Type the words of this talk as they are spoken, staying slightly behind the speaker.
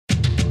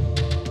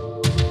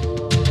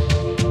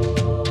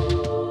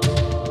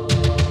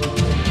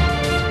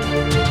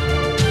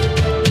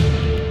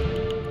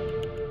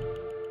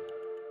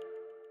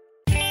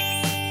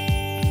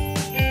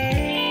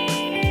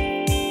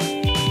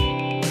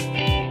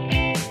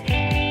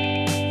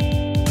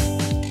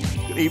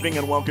Evening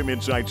and welcome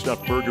inside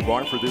Stuffed Burger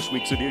Bar for this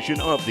week's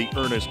edition of the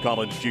Ernest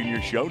Collins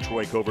Jr. Show.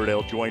 Troy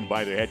Coverdale joined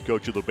by the head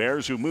coach of the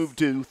Bears, who moved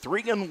to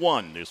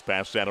 3-1 this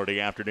past Saturday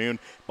afternoon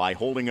by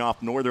holding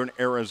off Northern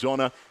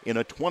Arizona in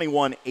a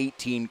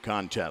 21-18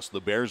 contest.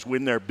 The Bears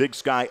win their Big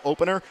Sky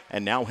opener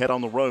and now head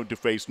on the road to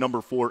face number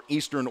 4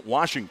 Eastern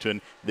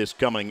Washington this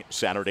coming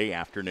Saturday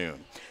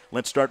afternoon.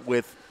 Let's start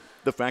with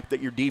the fact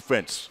that your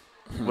defense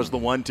was the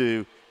one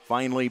to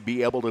finally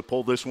be able to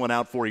pull this one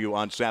out for you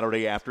on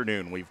Saturday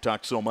afternoon. We've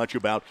talked so much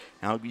about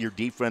how your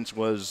defense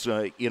was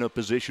in a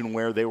position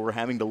where they were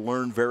having to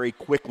learn very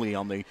quickly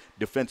on the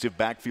defensive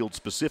backfield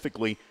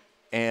specifically,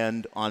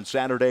 and on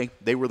Saturday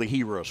they were the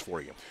heroes for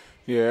you.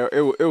 Yeah,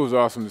 it was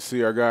awesome to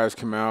see our guys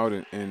come out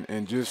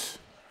and just,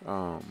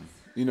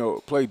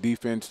 play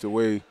defense the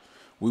way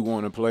we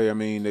want to play. I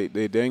mean,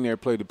 they dang near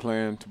played the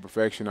plan to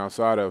perfection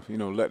outside of,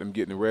 let them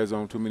get in the red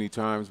zone too many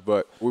times.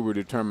 But we were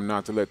determined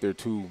not to let their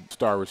 2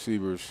 star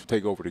receivers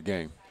take over the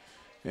game.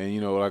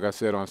 And, like I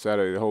said on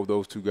Saturday, to hold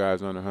those 2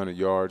 guys under 100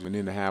 yards and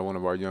then to have one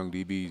of our young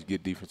DBs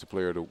get Defensive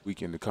Player of the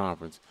Week in the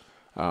conference,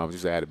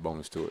 just an added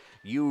bonus to it.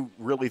 You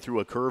really threw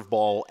a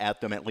curveball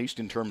at them, at least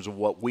in terms of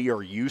what we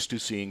are used to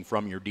seeing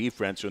from your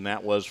defense, and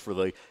that was for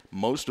the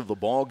most of the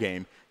ball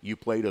game, you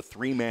played a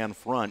 3-man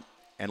front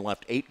and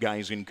left 8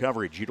 guys in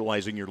coverage,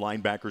 utilizing your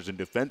linebackers and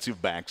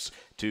defensive backs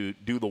to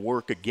do the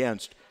work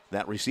against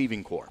that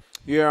receiving corps.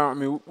 Yeah, I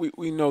mean,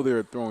 we know they're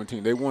a throwing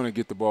team. They want to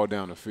get the ball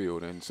down the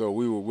field, and so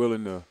we were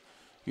willing to,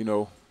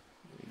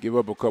 give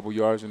up a couple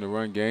yards in the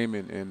run game,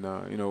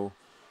 and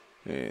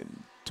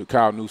to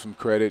Kyle Newsome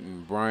credit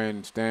and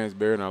Brian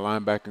Stansberry and our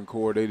linebacking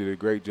corps, they did a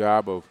great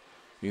job of,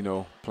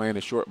 playing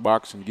a short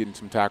box and getting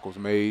some tackles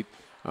made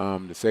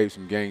to save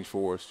some gains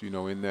for us, in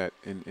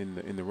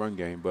the run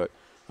game. But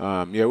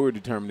we were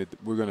determined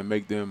that we're going to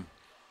make them.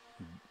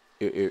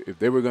 If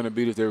they were going to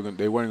beat us,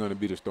 they weren't going to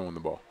beat us throwing the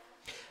ball.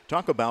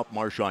 Talk about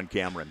Marshawn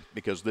Cameron,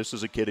 because this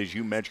is a kid, as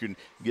you mentioned,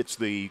 gets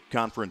the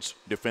conference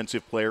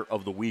defensive player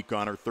of the week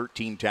honor,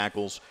 13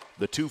 tackles,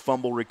 the 2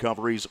 fumble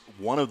recoveries,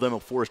 one of them a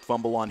forced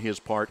fumble on his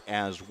part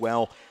as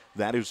well.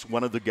 That is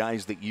one of the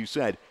guys that you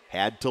said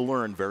had to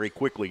learn very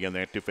quickly in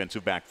that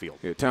defensive backfield.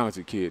 Yeah,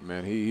 talented kid,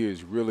 man. He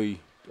is really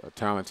a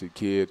talented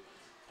kid.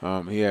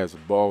 He has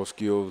ball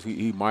skills.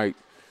 He might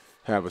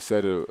have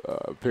a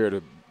pair of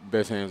the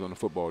best hands on the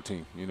football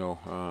team.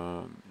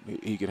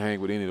 He can hang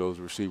with any of those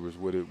receivers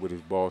with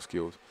his ball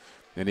skills,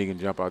 and he can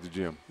jump out the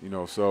gym.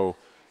 So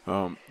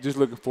just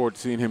looking forward to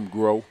seeing him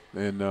grow.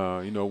 And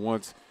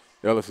once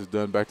Ellis is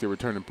done back there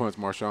returning punts,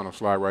 Marshawn will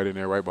slide right in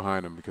there, right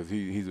behind him, because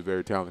he's a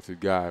very talented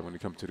guy when it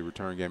comes to the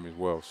return game as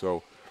well.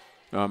 So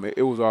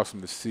it was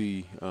awesome to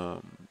see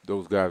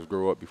those guys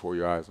grow up before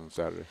your eyes on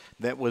Saturday.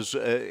 That was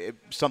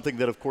something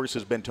that, of course,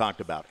 has been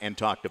talked about and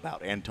talked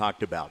about and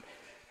talked about.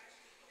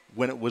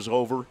 When it was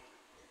over,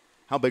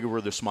 how big were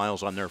the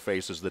smiles on their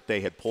faces that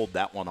they had pulled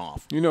that one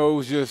off?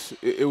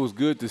 It was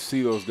good to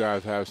see those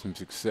guys have some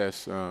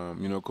success.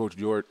 Coach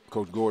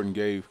Gordon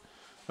gave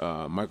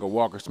Michael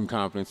Walker some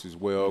confidence as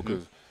well,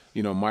 because,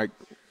 Mike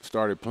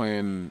started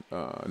playing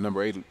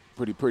number 8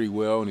 pretty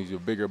well, and he's a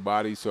bigger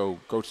body, so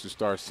Coach just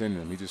started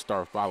sending him. He just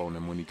started following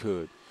him when he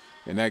could.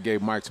 And that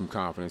gave Mike some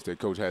confidence that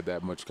Coach had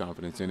that much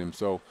confidence in him.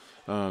 So,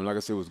 like I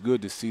said, it was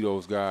good to see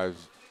those guys,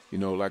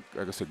 like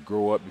I said,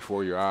 grow up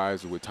before your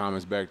eyes with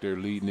Thomas back there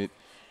leading it.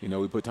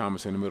 We put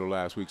Thomas in the middle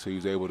last week, so he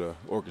was able to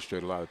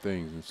orchestrate a lot of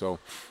things. And so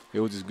it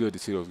was just good to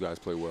see those guys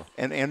play well.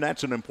 And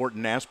that's an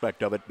important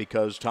aspect of it,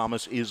 because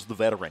Thomas is the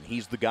veteran.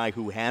 He's the guy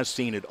who has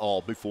seen it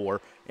all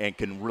before and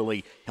can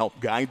really help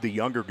guide the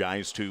younger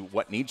guys to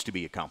what needs to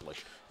be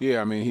accomplished.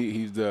 Yeah, I mean,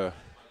 he's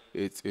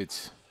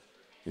it's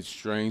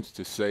strange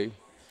to say,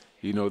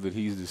 that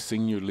he's the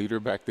senior leader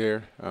back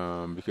there,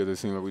 because it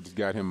seemed like we just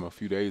got him a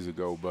few days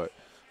ago. But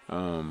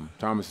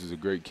Thomas is a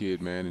great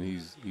kid, man, and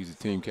he's a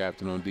team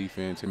captain on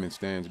defense, him and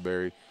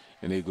Stansberry,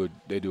 and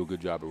they do a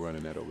good job of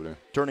running that over there.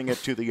 Turning it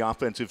to the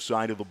offensive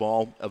side of the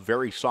ball, a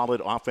very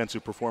solid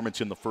offensive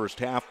performance in the first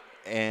half,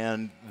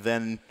 and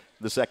then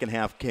the second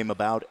half came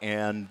about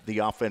and the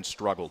offense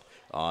struggled.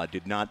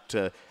 Did not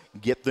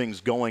get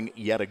things going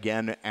yet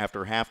again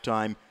after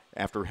halftime,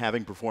 after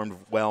having performed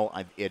well.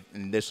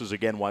 And this is,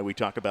 again, why we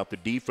talk about the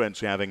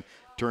defense having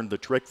turned the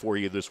trick for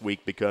you this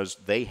week, because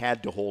they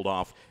had to hold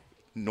off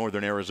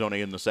Northern Arizona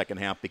in the second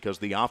half because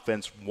the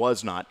offense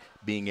was not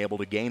being able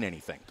to gain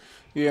anything.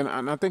 Yeah,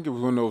 and I think it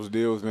was one of those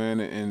deals, man,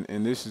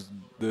 and this is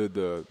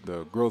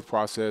the growth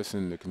process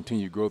and the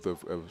continued growth of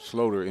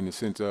Sloter, in the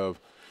sense of,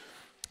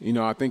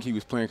 I think he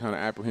was playing kind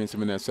of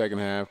apprehensive in that second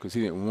half because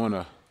he didn't want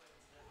to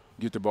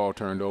get the ball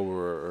turned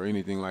over or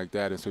anything like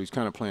that, and so he's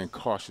kind of playing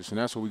cautious, and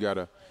that's what we got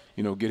to,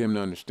 get him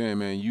to understand,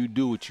 man. You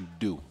do what you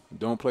do.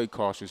 Don't play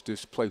cautious.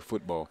 Just play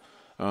football.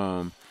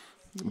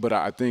 But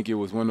I think it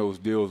was one of those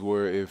deals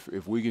where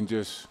if we can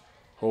just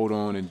hold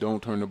on and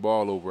don't turn the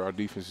ball over, our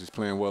defense is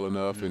playing well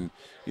enough. And,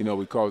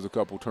 we caused a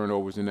couple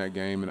turnovers in that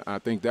game. And I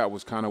think that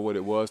was kind of what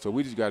it was. So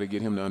we just got to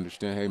get him to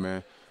understand, hey,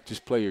 man,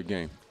 just play your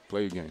game.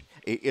 Play your game.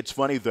 It's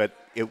funny that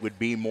it would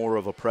be more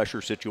of a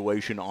pressure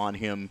situation on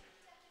him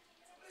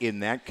in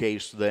that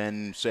case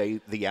than,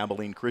 say, the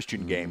Abilene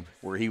Christian game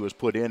where he was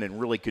put in and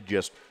really could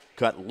just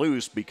cut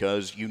loose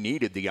because you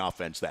needed the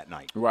offense that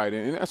night. Right,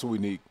 and that's what we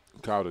need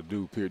Kyle to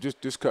do, period.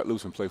 Just cut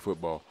loose and play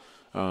football.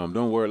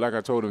 Don't worry. Like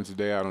I told him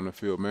today out on the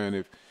field, man,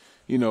 if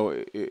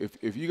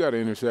you got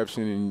an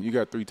interception and you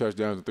got 3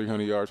 touchdowns and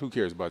 300 yards, who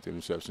cares about the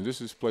interception?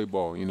 Just play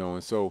ball,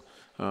 And so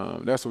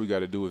that's what we got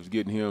to do is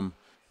getting him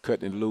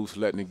cutting it loose,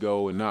 letting it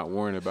go, and not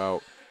worrying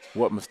about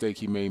what mistake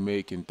he may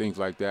make and things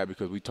like that,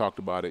 because we talked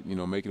about it,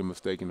 making a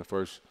mistake in the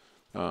first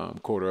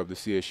quarter of the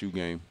CSU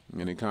game,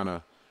 and it kind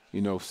of,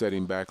 set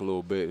him back a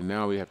little bit. And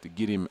now we have to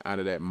get him out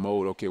of that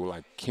mode. Okay, well,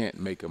 I can't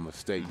make a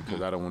mistake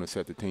because I don't want to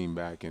set the team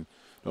back, and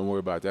don't worry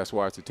about it. That's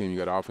why it's a team. You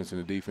got offense and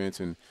the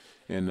defense, and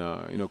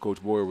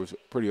Coach Boyer was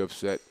pretty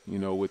upset,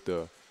 with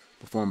the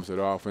performance of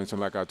the offense. And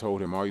like I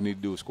told him, all you need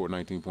to do is score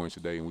 19 points a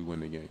day, and we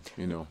win the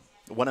game.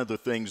 One of the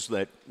things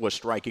that was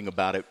striking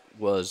about it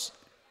was,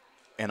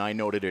 and I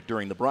noted it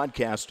during the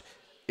broadcast,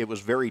 it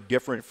was very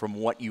different from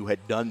what you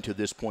had done to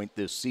this point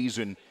this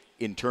season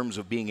in terms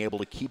of being able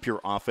to keep your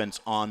offense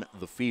on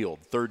the field.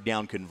 Third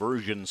down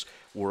conversions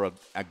were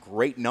a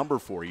great number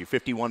for you,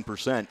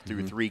 51%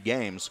 through 3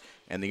 games,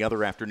 and the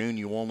other afternoon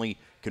you only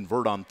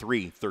convert on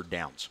 3 third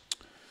downs.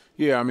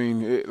 Yeah, I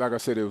mean, like I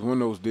said, it was one of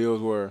those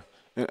deals where,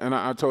 and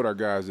I told our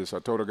guys this. I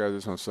told our guys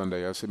this on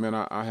Sunday. I said, man,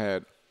 I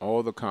had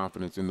all the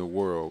confidence in the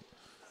world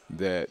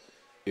that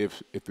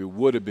if it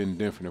would have been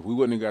different, if we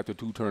wouldn't have got the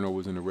 2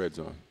 turnovers in the red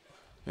zone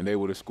and they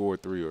would have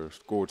scored 3 or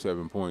scored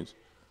 7 points,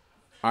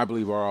 I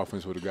believe our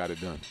offense would have got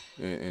it done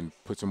and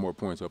put some more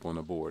points up on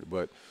the board.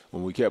 But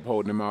when we kept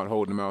holding them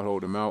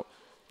out,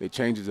 it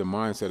changes the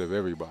mindset of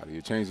everybody.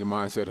 It changed the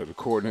mindset of the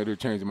coordinator, it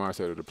changed the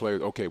mindset of the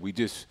players. Okay,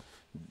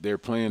 they're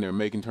playing, they're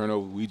making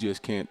turnovers. We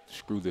just can't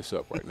screw this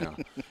up right now,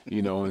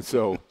 And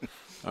so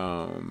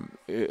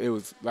it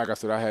was, like I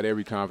said, I had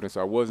every confidence.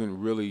 I wasn't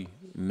really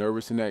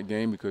nervous in that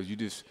game because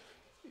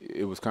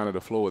it was kind of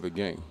the flow of the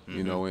game,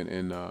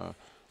 and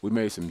we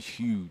made some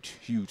huge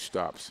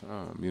stops,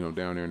 down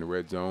there in the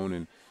red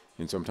zone,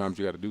 and sometimes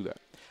you got to do that.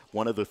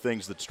 One of the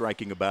things that's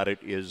striking about it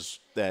is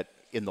that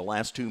in the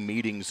last 2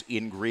 meetings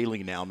in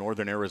Greeley now,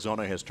 Northern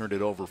Arizona has turned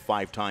it over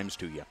 8 times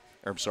to you.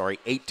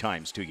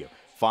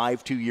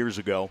 5 2 years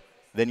ago,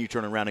 then you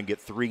turn around and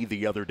get 3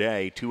 the other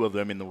day, 2 of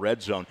them in the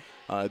red zone.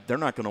 They're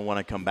not going to want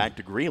to come back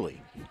to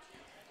Greeley.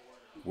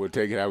 We'll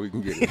take it how we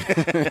can get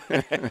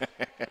it.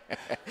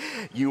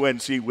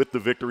 UNC with the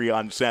victory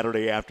on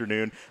Saturday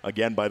afternoon,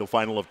 again by the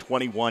final of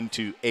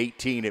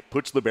 21-18. It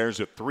puts the Bears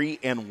at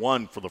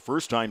 3-1 for the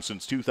first time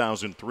since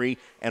 2003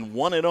 and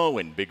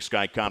 1-0 in Big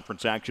Sky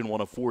Conference action,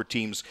 one of 4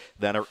 teams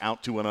that are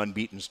out to an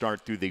unbeaten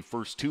start through the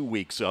first 2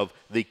 weeks of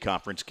the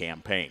conference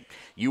campaign.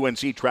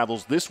 UNC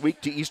travels this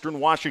week to Eastern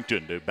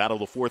Washington to battle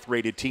the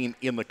 4th-rated team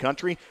in the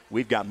country.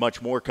 We've got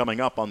much more coming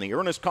up on the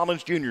Ernest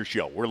Collins Jr.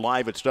 Show. We're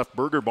live at Stuffed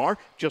Burger Bar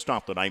just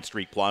off the 9th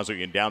Street Plaza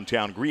in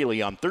downtown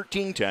Greeley on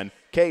 1310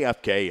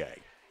 KFKA.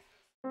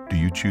 Do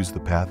you choose the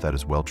path that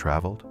is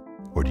well-traveled?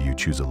 Or do you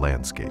choose a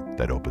landscape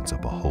that opens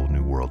up a whole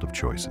new world of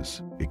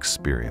choices,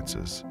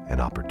 experiences, and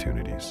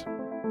opportunities?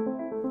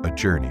 A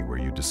journey where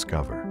you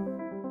discover,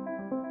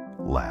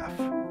 laugh,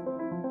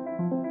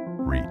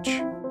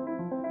 reach,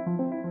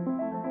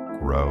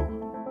 grow,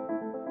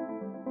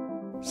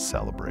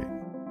 celebrate.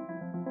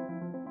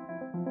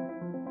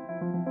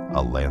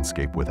 A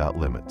landscape without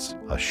limits,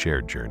 a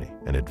shared journey,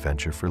 an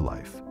adventure for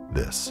life.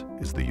 This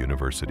is the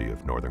University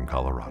of Northern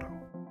Colorado.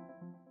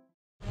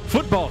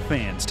 Football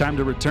fans, time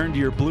to return to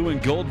your blue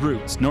and gold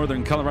roots.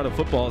 Northern Colorado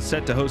football is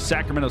set to host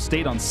Sacramento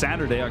State on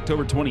Saturday,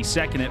 October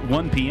 22nd at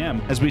 1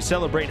 p.m. as we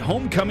celebrate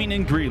homecoming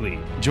in Greeley.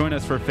 Join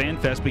us for Fan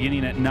Fest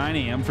beginning at 9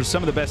 a.m. for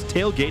some of the best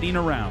tailgating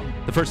around.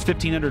 The first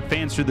 1,500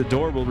 fans through the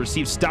door will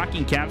receive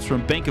stocking caps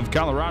from Bank of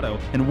Colorado,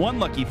 and one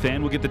lucky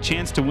fan will get the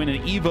chance to win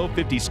an Evo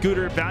 50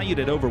 scooter valued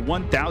at over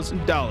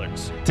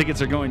 $1,000.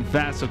 Tickets are going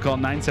fast, so call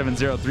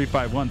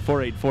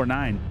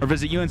 970-351-4849 or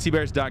visit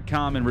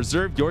uncbears.com and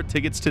reserve your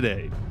tickets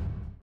today.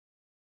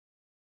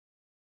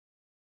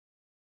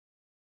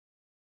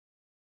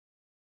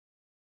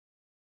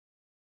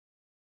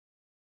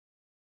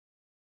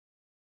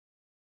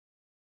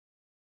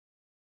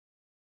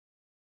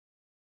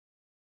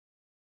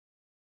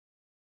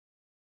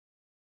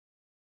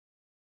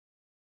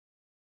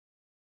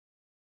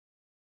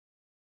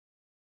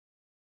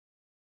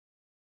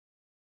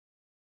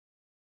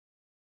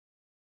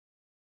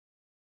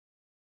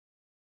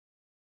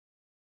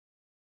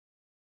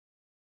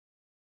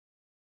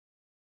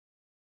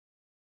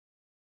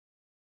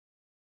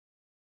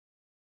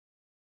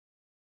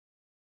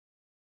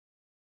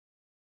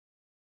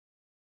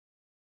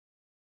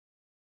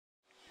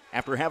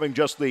 After having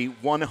just the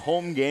 1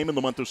 home game in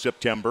the month of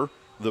September,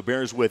 the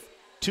Bears with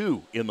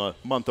 2 in the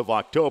month of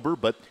October,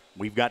 but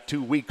we've got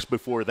 2 weeks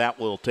before that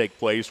will take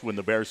place when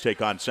the Bears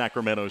take on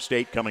Sacramento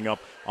State coming up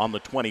on the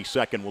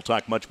 22nd. We'll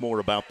talk much more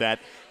about that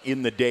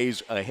in the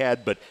days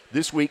ahead, but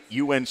this week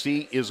UNC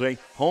is a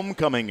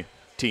homecoming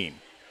team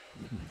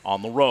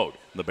on the road.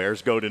 The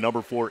Bears go to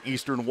number 4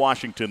 Eastern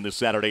Washington this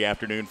Saturday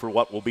afternoon for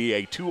what will be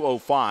a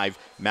 2:05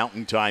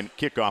 Mountain Time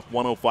kickoff,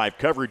 105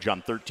 coverage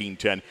on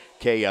 1310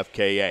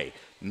 KFKA.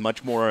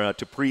 Much more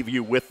to preview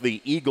with the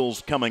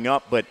Eagles coming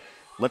up, but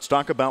let's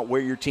talk about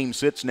where your team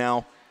sits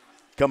now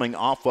coming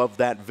off of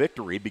that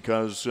victory,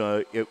 because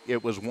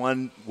it was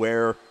one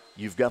where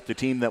you've got the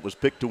team that was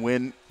picked to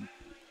win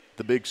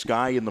the Big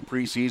Sky in the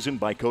preseason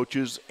by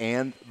coaches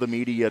and the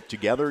media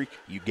together.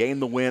 You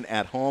gained the win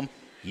at home.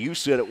 You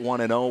sit at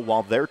 1-0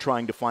 while they're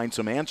trying to find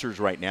some answers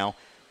right now.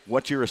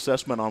 What's your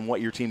assessment on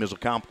what your team has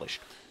accomplished?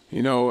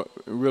 You know,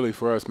 really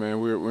for us,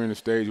 man, we're in a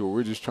stage where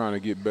we're just trying to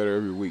get better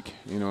every week.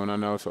 You know, and I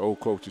know it's an old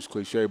coach's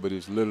cliche, but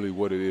it's literally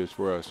what it is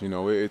for us. You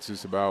know, it's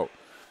just about,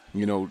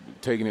 you know,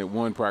 taking it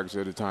one practice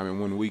at a time and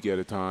 1 week at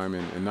a time,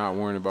 and not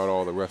worrying about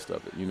all the rest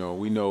of it. You know,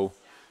 we know,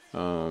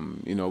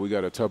 you know, we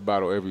got a tough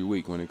battle every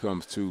week when it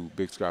comes to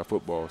Big Sky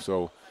football.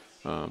 So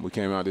we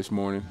came out this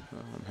morning,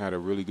 had a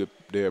really good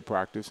day of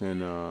practice, and,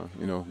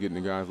 you know,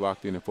 getting the guys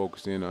locked in and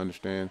focused in to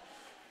understand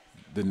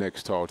the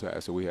next tall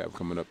task that we have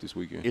coming up this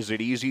weekend. Is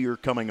it easier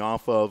coming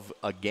off of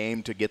a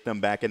game to get them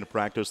back into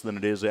practice than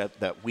it is at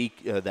that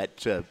week,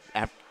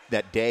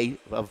 that day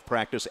of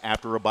practice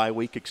after a bye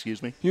week,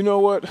 excuse me? You know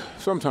what?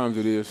 Sometimes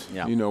it is.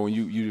 Yeah. You know, when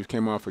you just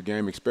came off a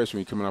game, especially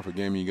when you're coming off a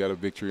game and you got a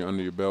victory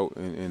under your belt,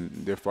 and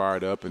they're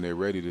fired up and they're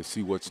ready to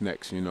see what's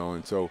next, you know.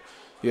 And so,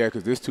 yeah,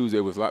 because this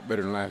Tuesday was a lot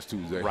better than last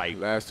Tuesday. Right.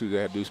 Last Tuesday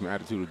I had to do some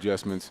attitude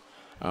adjustments,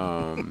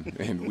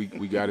 and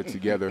we got it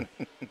together.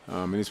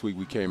 And this week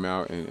we came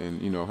out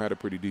and you know, had a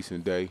pretty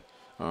decent day.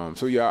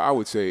 So, yeah, I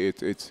would say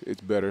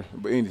it's better.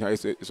 But anyhow,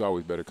 it's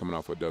always better coming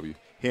off a W.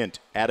 Hint,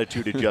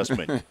 attitude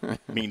adjustment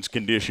means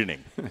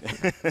conditioning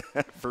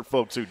for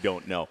folks who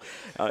don't know.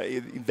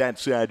 That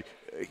said,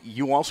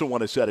 you also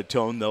want to set a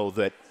tone, though,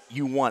 that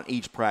you want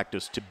each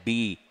practice to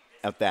be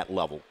at that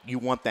level. You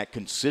want that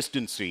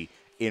consistency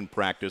in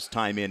practice,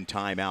 time in,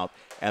 time out,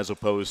 as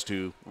opposed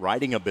to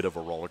riding a bit of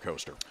a roller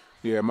coaster.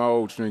 Yeah, my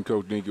old strength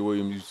coach, Dinky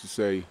Williams, used to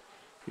say,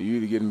 you're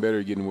either getting better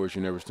or getting worse,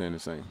 you never stand the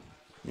same.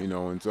 You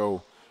know, and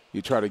so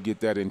you try to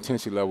get that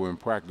intensity level in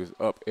practice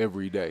up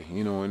every day,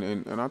 you know,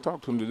 and I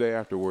talked to him today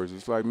afterwards.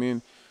 It's like,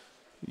 man,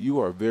 you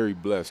are very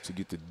blessed to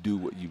get to do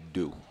what you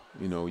do.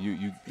 You know,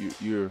 you're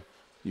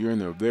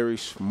in a very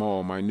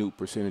small, minute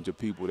percentage of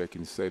people that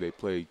can say they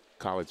play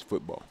college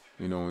football,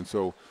 you know, and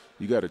so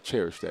you got to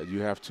cherish that.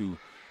 You have to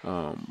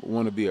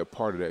want to be a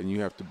part of that, and you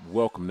have to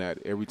welcome that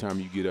every time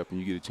you get up and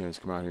you get a chance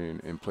to come out here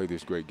and play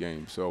this great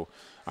game. So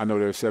I know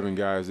there are 7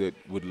 guys that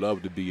would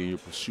love to be in your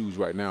shoes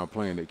right now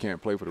playing that can't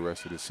play for the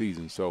rest of the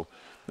season. So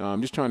I'm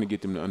just trying to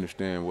get them to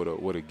understand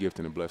what a gift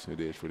and a blessing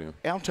it is for them.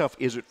 How tough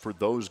is it for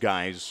those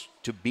guys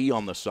to be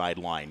on the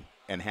sideline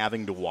and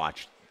having to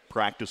watch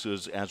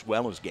practices as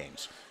well as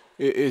games?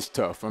 It's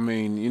tough. I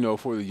mean, you know,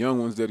 for the young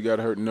ones that got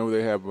hurt, know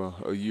they have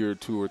a year or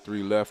 2 or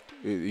 3 left.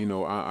 You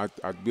know, I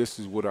this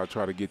is what I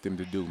try to get them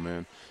to do,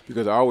 man.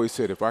 Because I always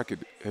said if I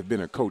could have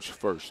been a coach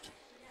first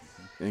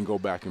and go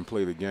back and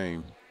play the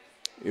game,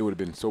 it would have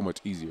been so much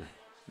easier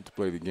to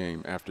play the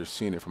game after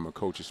seeing it from a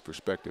coach's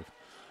perspective.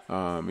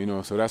 You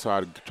know, so that's how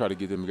I try to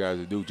get them guys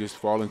to do. Just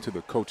fall into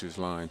the coach's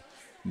line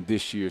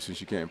this year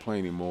since you can't play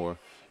anymore.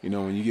 You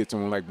know, when you get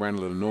someone like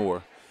Brandon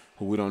Lenore,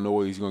 who we don't know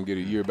whether he's going to get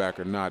a year back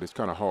or not, it's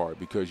kind of hard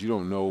because you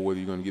don't know whether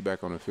you're going to get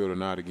back on the field or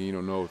not. Again, you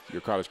don't know if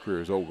your college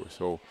career is over.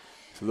 So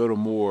it's a little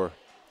more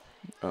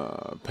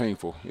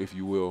painful, if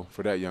you will,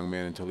 for that young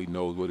man until he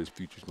knows what his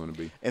future is going to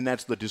be. And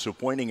that's the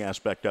disappointing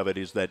aspect of it,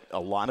 is that a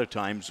lot of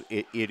times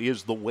it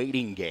is the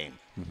waiting game,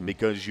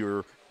 because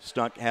you're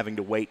stuck having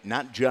to wait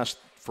not just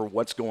for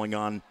what's going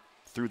on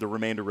through the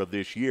remainder of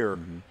this year.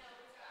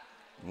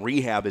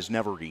 Rehab is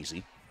never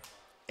easy.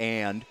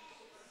 And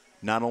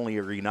not only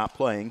are you not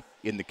playing,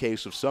 in the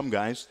case of some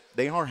guys,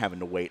 they are having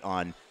to wait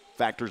on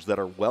factors that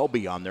are well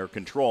beyond their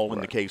control in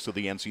the case of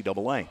the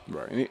NCAA.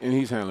 Right, and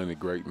he's handling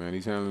it great, man.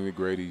 He's handling it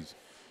great.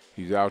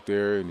 He's out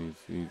there, and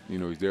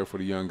he's there for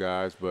the young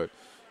guys. But,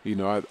 you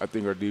know, I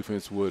think our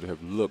defense would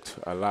have looked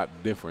a lot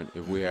different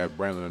if we had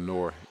Brandon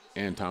Lenore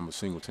and Thomas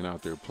Singleton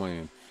out there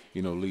playing,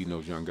 you know, leading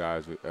those young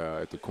guys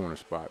at the corner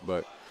spot.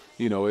 But,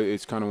 you know,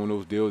 it's kind of one of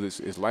those deals.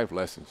 It's life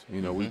lessons.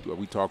 You know,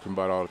 we talk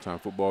about all the time.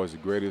 Football is the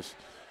greatest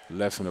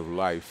lesson of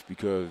life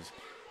because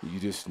you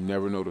just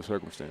never know the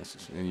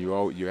circumstances, and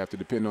you have to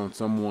depend on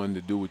someone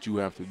to do what you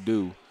have to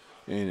do,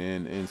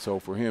 and so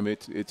for him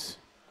it's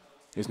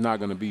not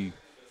going to be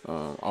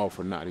all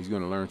for naught. He's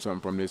going to learn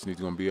something from this, and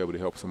he's going to be able to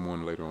help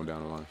someone later on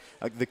down the line.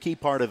 The key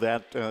part of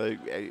that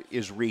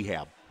is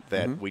rehab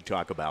that we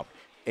talk about,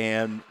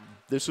 and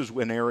this is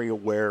an area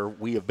where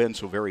we have been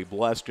so very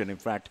blessed, and in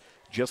fact,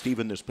 just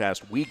even this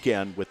past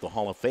weekend with the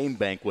Hall of Fame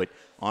banquet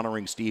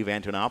honoring Steve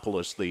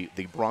Antonopoulos,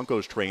 the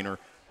Broncos trainer,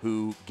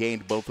 who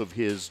gained both of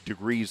his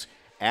degrees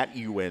at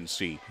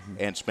UNC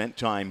and spent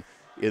time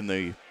in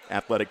the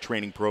athletic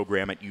training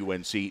program at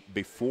UNC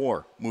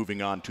before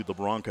moving on to the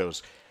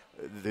Broncos.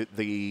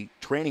 The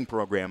training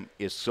program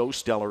is so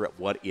stellar at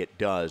what it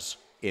does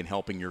in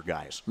helping your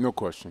guys. No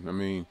question. I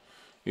mean,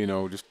 you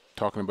know, just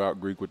talking about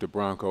Greek with the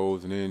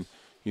Broncos, and then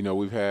you know,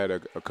 we've had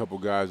a couple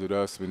guys with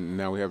us, and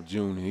now we have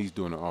June, and he's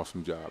doing an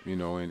awesome job, you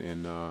know,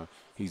 and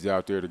he's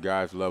out there. The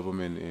guys love him,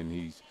 and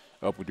he's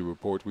up with the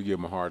reports. We give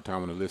him a hard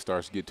time when the list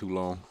starts to get too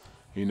long.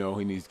 You know,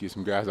 he needs to get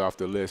some guys off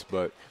the list,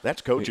 but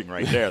that's coaching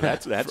right there.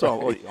 That's right.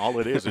 all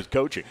it is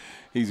coaching.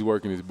 He's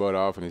working his butt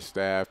off, and his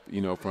staff,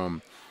 you know,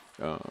 from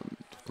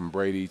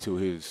Brady to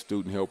his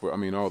student helper. I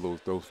mean, all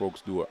those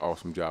folks do an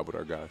awesome job with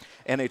our guys.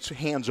 And it's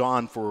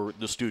hands-on for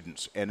the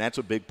students, and that's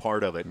a big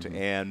part of it. Mm-hmm.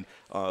 And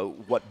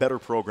what better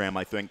program,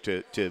 I think,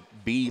 to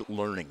be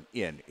learning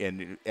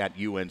in at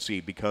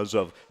UNC because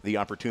of the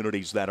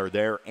opportunities that are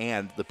there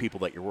and the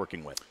people that you're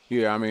working with.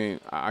 Yeah, I mean,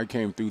 I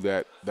came through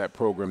that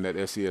program,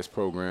 that SES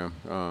program.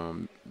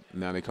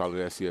 Now they call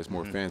it SES,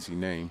 more fancy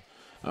name.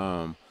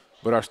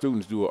 But our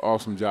students do an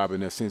awesome job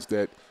in the sense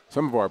that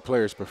some of our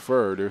players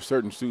prefer. There are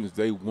certain students,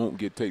 they won't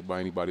get taped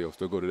by anybody else.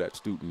 They'll go to that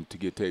student to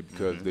get taped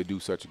because they do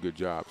such a good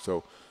job.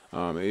 So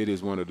it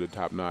is one of the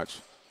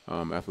top-notch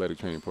athletic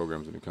training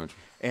programs in the country.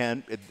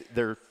 And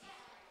they're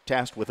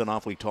tasked with an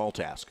awfully tall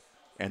task,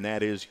 and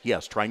that is,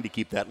 yes, trying to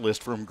keep that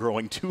list from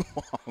growing too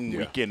long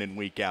week in and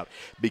week out,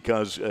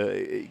 because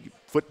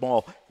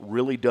football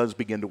really does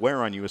begin to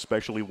wear on you,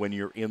 especially when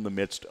you're in the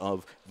midst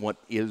of what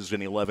is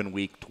an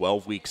 11-week,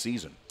 12-week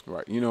season.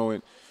 Right. You know,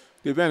 and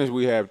the advantage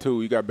we have,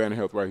 too, you got Banner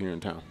Health right here in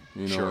town,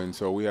 you know, and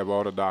so we have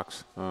all the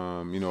docs,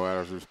 you know, at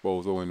our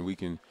disposal, and we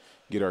can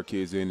get our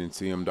kids in and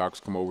see them. Docs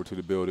come over to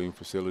the building,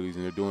 facilities,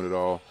 and they're doing it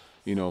all,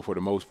 you know, for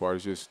the most part.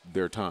 It's just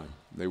their time.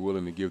 They're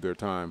willing to give their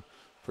time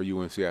for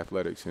UNC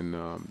athletics, and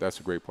that's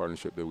a great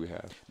partnership that we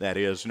have. That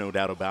is, no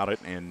doubt about it,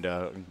 and,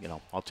 you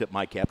know, I'll tip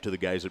my cap to the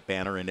guys at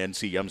Banner and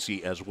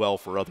NCMC as well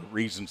for other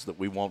reasons that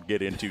we won't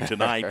get into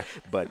tonight,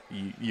 but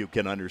you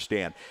can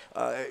understand.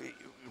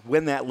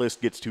 When that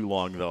list gets too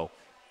long, though,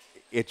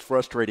 it's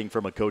frustrating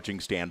from a coaching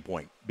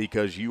standpoint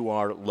because you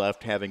are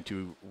left having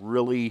to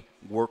really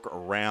work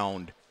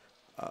around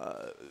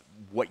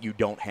what you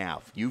don't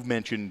have. You've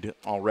mentioned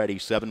already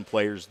 7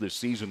 players this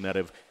season that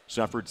have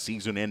suffered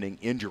season-ending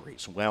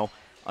injuries. Well,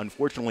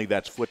 unfortunately,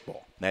 that's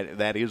football.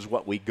 That is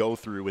what we go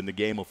through in the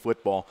game of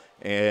football,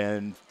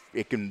 and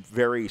it can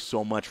vary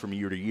so much from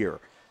year to year.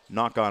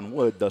 Knock on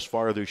wood, thus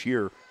far this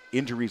year,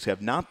 injuries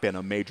have not been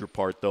a major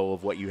part, though,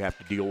 of what you have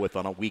to deal with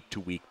on a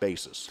week-to-week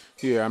basis.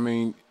 Yeah, I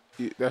mean,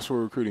 that's where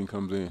recruiting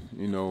comes in.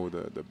 You know,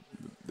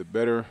 the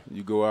better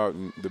you go out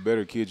and the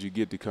better kids you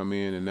get to come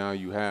in, and now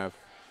you have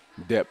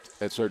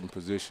depth at certain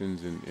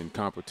positions and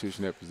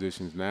competition at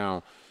positions.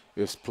 Now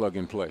it's plug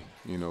and play,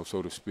 you know,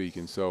 so to speak.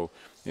 And so,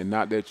 and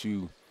not that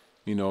you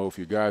know, if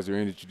your guys are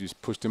in it, you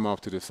just push them off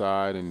to the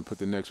side and put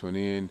the next one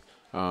in.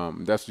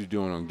 That's what you're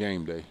doing on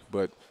game day.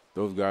 But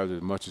those guys are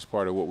as much as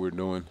part of what we're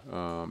doing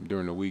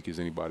during the week as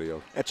anybody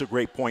else. That's a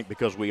great point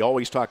because we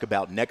always talk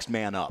about next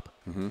man up.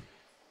 Mm-hmm.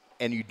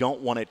 And you don't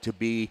want it to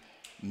be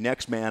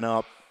next man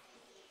up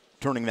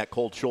turning that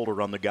cold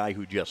shoulder on the guy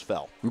who just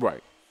fell.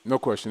 Right. No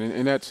question.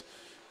 And that's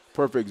a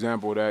perfect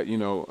example of that. You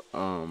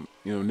know,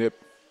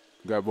 Nip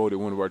got voted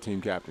one of our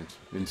team captains.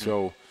 And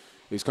so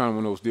it's kind of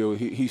one of those deals.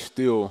 He's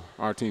still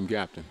our team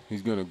captain.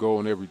 He's going to go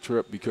on every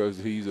trip because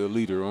he's a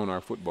leader on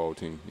our football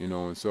team, you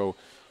know. And so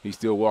he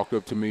still walked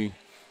up to me,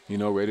 you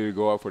know, ready to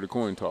go out for the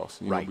coin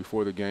toss, you know,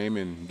 before the game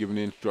and giving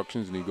the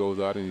instructions, and he goes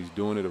out and he's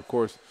doing it. Of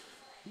course,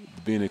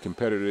 being a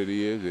competitor that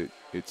he is,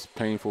 it's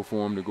painful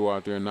for him to go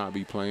out there and not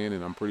be playing,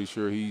 and I'm pretty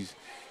sure we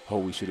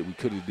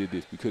could have did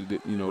this, we could have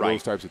did, you know,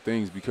 those types of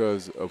things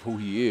because of who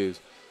he is.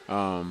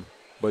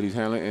 But he's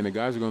handling, and the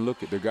guys are going to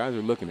look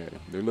looking at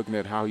him. They're looking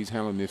at how he's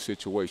handling this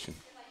situation.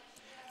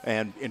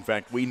 And, in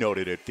fact, we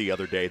noted it the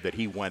other day that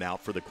he went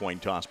out for the coin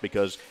toss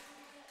because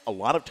a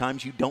lot of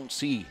times you don't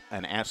see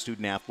an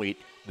student-athlete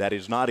that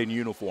is not in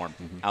uniform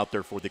out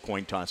there for the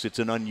coin toss. It's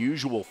an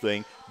unusual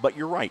thing, but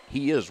you're right.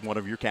 He is one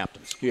of your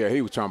captains. Yeah,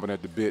 he was chomping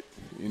at the bit,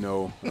 you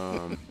know,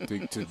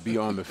 to be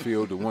on the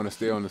field, to want to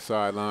stay on the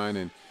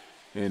sideline,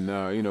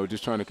 and you know,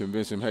 just trying to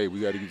convince him, hey,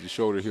 we got to get your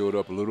shoulder healed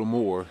up a little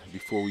more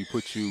before we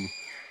put you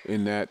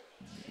in that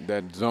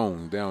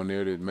zone down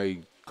there that may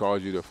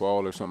cause you to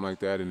fall or something like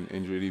that and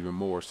injure it even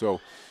more. So,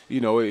 you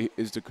know,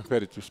 it's the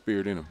competitive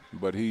spirit in him.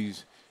 But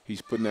he's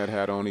putting that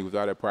hat on. He was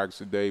out at practice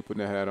today,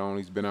 putting that hat on.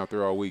 He's been out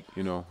there all week,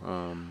 you know,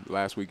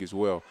 last week as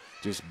well,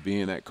 just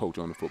being that coach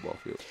on the football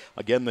field.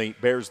 Again, the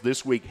Bears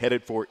this week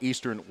headed for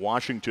Eastern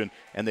Washington,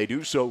 and they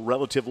do so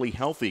relatively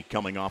healthy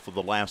coming off of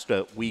the last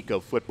week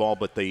of football,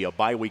 but the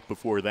bye week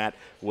before that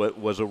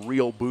was a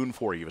real boon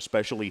for you,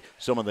 especially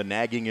some of the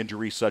nagging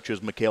injuries such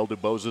as Mikhail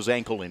DeBose's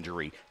ankle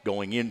injury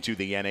going into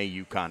the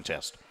NAU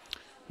contest.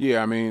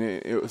 Yeah, I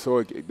mean,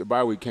 the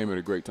bye week came at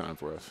a great time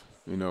for us.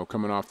 You know,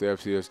 coming off the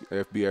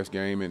FBS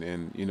game,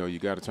 and you know, you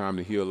got a time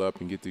to heal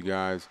up and get the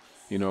guys,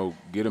 you know,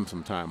 get them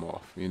some time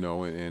off, you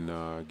know,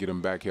 and get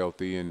them back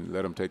healthy and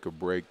let them take a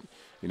break.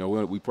 You know,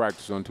 we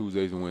practice on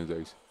Tuesdays and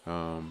Wednesdays,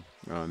 and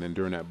then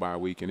during that bye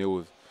week, and it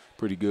was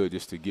pretty good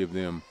just to give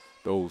them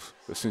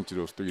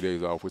essentially those 3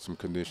 days off with some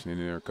conditioning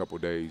in there a couple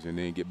of days, and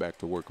then get back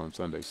to work on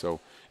Sunday.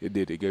 So it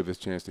gave us a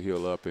chance to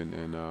heal up,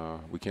 and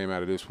we came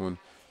out of this one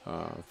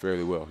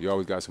fairly well. You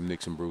always got some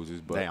nicks and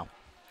bruises, but damn.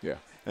 Yeah.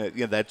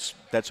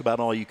 that's about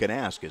all you can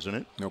ask, isn't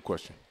it? No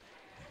question.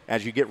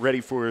 As you get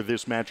ready for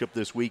this matchup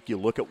this week, you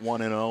look at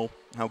 1-0.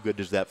 How good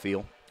does that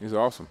feel? It's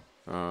awesome.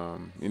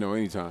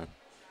 Anytime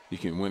you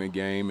can win a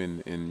game,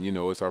 and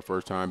it's our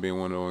first time being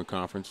 1-0 in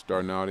conference,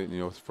 starting out. It's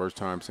the first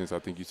time since I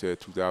think you said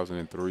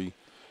 2003.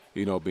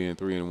 Being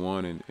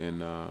 3-1,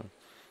 and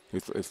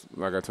it's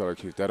like I tell our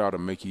kids, that ought to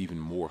make you even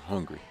more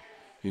hungry.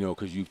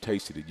 Because you've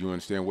tasted it, you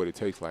understand what it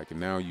tastes like, and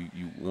now you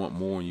want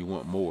more and you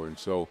want more, and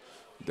so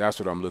that's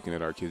what I'm looking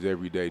at our kids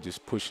every day,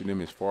 just pushing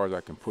them as far as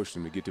I can push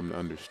them to get them to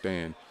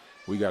understand.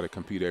 We got to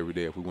compete every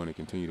day if we want to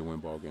continue to win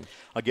ball games.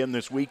 Again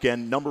this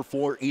weekend, number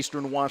 4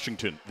 Eastern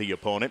Washington, the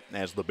opponent,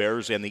 as the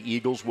Bears and the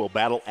Eagles will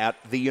battle at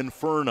the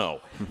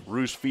Inferno,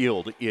 Roos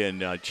Field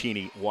in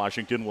Cheney,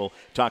 Washington. We'll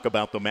talk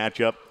about the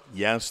matchup.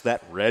 Yes,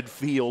 that red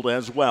field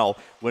as well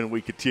when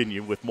we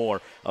continue with more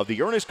of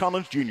the Ernest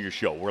Collins Jr.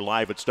 Show. We're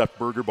live at Stuffed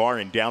Burger Bar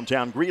in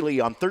downtown Greeley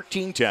on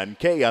 1310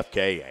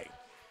 KFKA.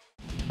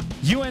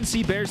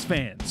 UNC Bears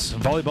fans,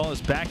 volleyball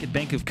is back at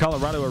Bank of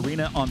Colorado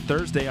Arena on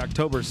Thursday,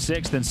 October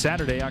 6th and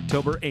Saturday,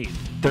 October 8th.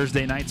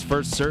 Thursday night's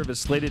first serve is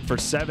slated for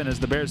 7 as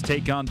the Bears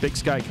take on Big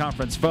Sky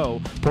Conference foe,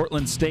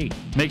 Portland State.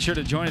 Make sure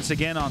to join us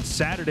again on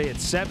Saturday at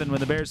 7 when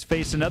the Bears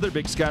face another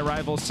Big Sky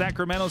rival,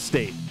 Sacramento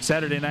State.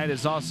 Saturday night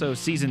is also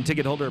season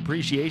ticket holder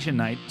appreciation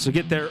night, so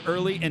get there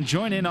early and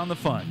join in on the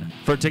fun.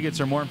 For tickets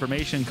or more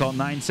information, call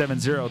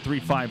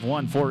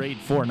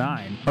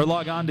 970-351-4849 or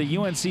log on to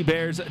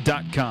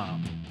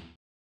uncbears.com.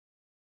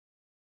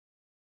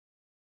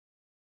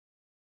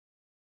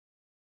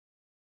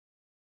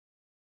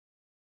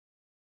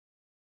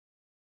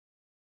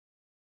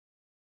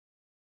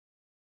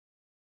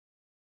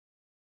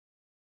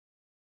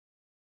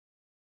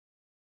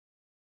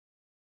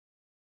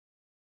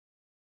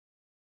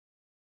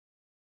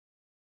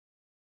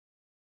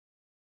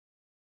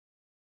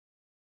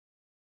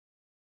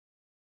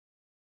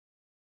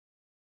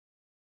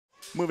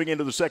 Moving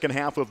into the second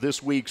half of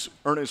this week's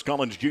Ernest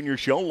Collins Jr.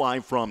 Show,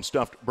 live from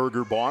Stuffed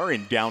Burger Bar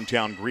in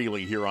downtown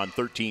Greeley here on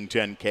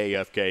 1310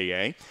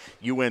 KFKA.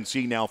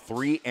 UNC now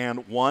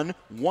 3-1,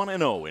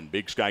 1-0 in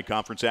Big Sky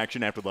Conference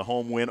action after the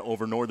home win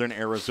over Northern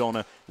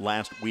Arizona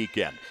last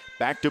weekend.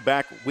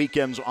 Back-to-back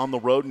weekends on the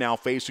road now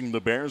facing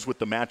the Bears with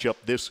the matchup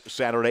this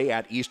Saturday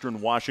at Eastern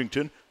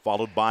Washington,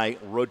 followed by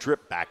a road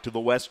trip back to the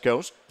West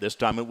Coast. This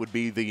time it would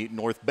be the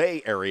North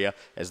Bay area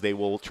as they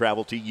will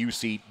travel to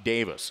UC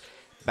Davis.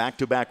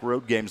 Back-to-back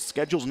road games.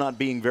 Schedule's not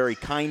being very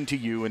kind to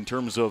you in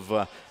terms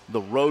of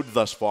the road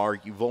thus far.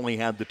 You've only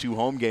had the 2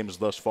 home games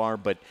thus far,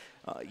 but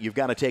you've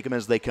got to take them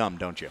as they come,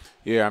 don't you?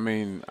 Yeah,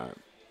 I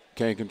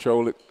can't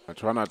control it. I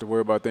try not to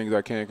worry about things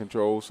I can't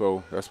control,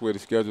 so that's where the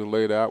schedule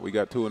laid out. We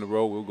got 2 in a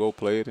row. We'll go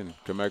play it and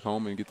come back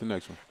home and get the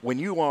next one. When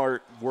you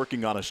are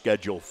working on a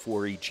schedule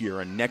for each year,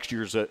 and next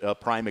year's a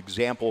prime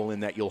example in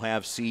that you'll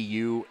have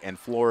CU and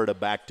Florida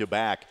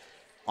back-to-back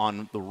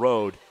on the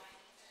road,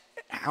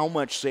 how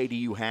much say do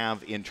you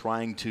have in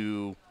trying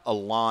to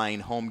align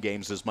home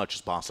games as much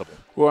as possible?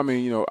 Well,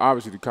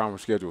 obviously the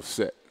conference schedule is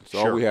set. So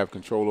Sure. all we have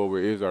control over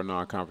is our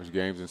non-conference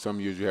games. And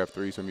some years you have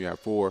 3, some you have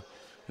 4.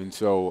 And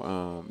so,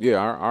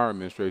 our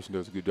administration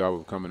does a good job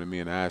of coming to me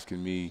and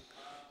asking me,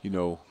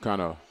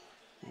 kind of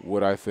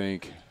what I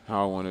think,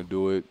 how I want to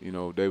do it.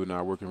 David and I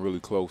are working really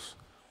close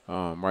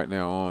right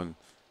now on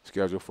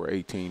schedule for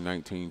 18,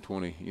 19,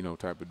 20,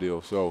 type of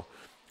deal. So,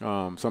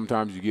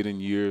 sometimes you get in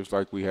years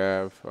like we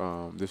have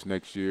this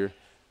next year.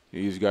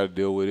 You just got to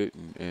deal with it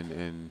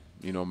and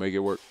make it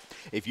work.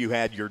 If you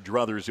had your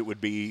druthers,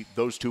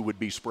 those 2 would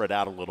be spread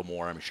out a little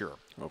more, I'm sure.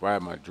 Well, if I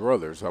had my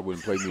druthers, I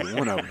wouldn't play neither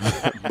one of them.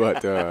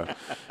 But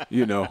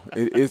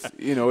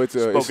it's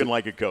spoken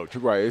like a coach.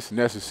 Right, it's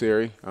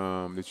necessary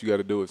that you got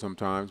to do it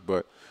sometimes.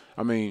 But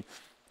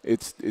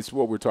it's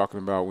what we're talking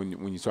about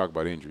when you talk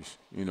about injuries.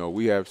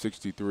 We have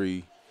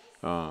 63,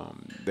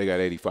 they got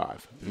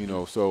 85.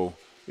 So.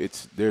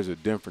 There's a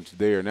difference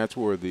there, and that's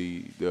where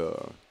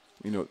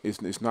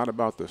it's not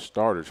about the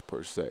starters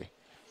per se,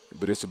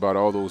 but it's about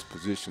all those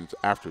positions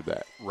after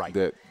that, right?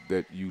 That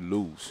you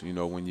lose,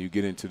 when you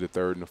get into the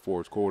third and the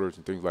fourth quarters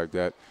and things like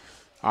that.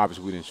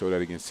 Obviously, we didn't show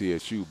that against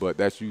CSU, but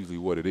that's usually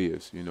what it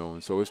is,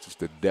 and so it's just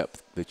the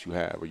depth that you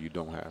have or you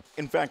don't have.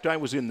 In fact, I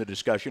was in the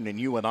discussion, and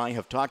you and I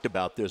have talked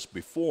about this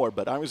before,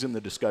 but I was in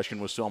the discussion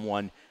with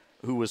someone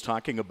who was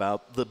talking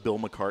about the Bill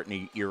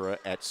McCartney era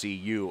at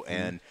CU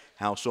and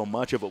how so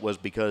much of it was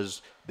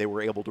because they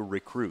were able to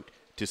recruit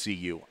to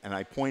CU. And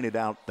I pointed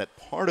out that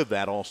part of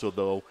that also,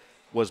 though,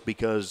 was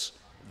because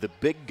the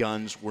big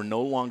guns were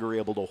no longer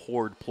able to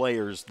hoard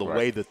players the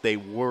way that they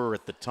were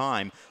at the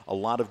time. A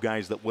lot of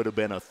guys that would have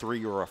been a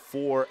 3 or a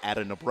 4 at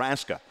a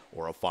Nebraska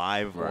or a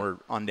 5 or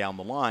on down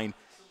the line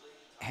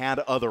had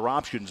other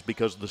options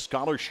because the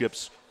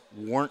scholarships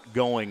weren't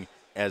going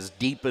as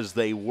deep as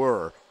they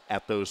were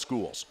at those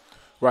schools.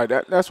 Right,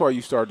 that's why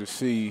you start to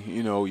see,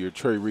 your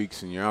Trey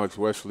Reeks and your Alex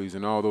Westleys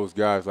and all those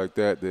guys like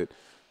that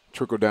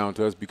trickle down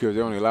to us because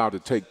they're only allowed to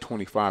take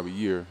 25 a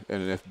year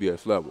at an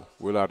FBS level.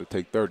 We're allowed to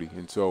take 30.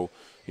 And so,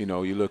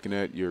 you're looking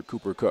at your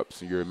Cooper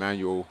Kupps, your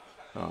Emmanuel,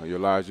 your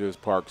Elijahs,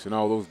 Parks, and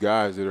all those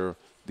guys that are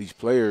these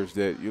players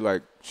that you're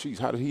like, geez,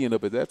 how did he end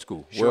up at that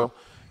school? Sure. Well,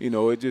 you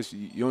know,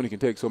 you only can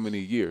take so many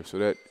a year, so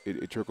that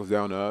it trickles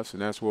down to us,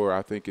 and that's where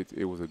I think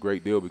it was a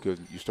great deal because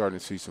you're starting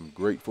to see some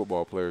great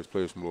football players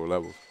from lower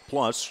levels.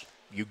 Plus,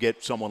 you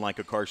get someone like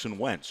a Carson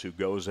Wentz who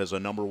goes as a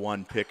number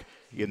 1 pick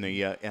in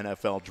the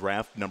NFL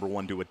draft, number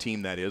 1 to a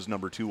team that is,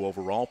 number 2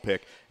 overall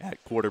pick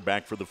at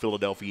quarterback for the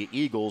Philadelphia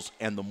Eagles,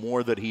 and the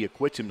more that he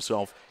acquits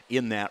himself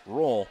in that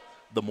role,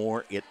 the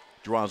more it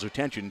draws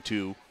attention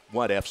to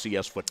what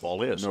FCS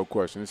football is. No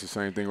question. It's the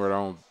same thing right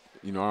on,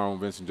 our own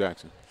Vincent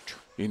Jackson.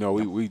 You know,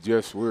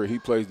 he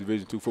plays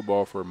Division II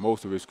football for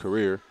most of his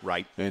career.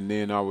 Right. And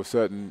then all of a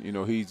sudden,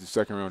 he's the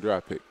second-round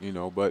draft pick,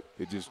 but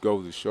it just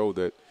goes to show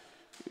that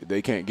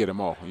they can't get them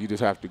all. You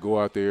just have to go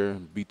out there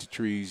and beat the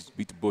trees,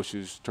 beat the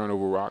bushes, turn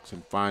over rocks,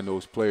 and find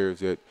those players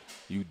that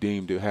you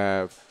deem to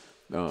have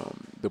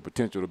the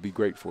potential to be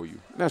great for you.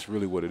 And that's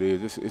really what it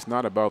is. It's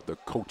not about the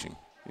coaching.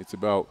 It's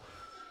about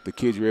the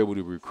kids you're able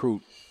to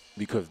recruit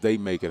because they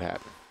make it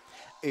happen.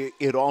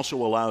 It also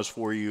allows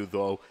for you,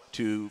 though,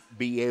 to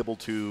be able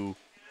to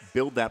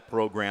build that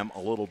program a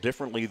little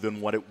differently than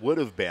what it would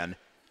have been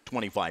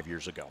 25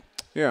 years ago.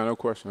 Yeah, no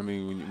question. I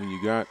mean, when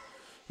you got,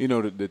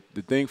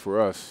 the thing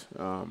for us,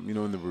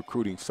 in the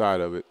recruiting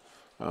side of it,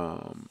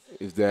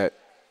 is that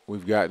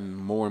we've gotten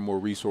more and more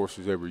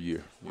resources every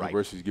year. Right.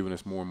 University's giving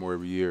us more and more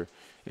every year.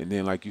 And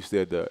then, like you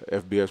said, the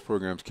FBS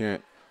programs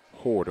can't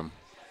hoard them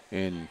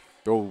and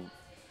throw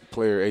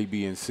player A,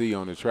 B, and C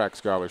on the track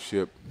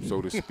scholarship, so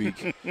to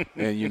speak, and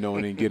and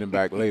then get them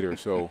back later.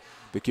 So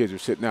the kids are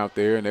sitting out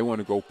there and they want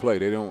to go play.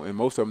 They don't, and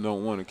most of them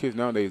don't want to. Kids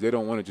nowadays, they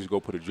don't want to just go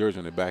put a jersey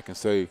on their back and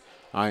say,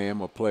 I am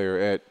a player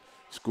at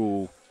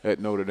school, at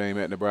Notre Dame,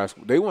 at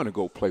Nebraska. They want to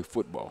go play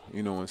football,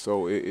 and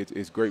so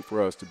it's great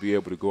for us to be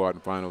able to go out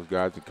and find those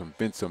guys and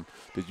convince them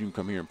that you can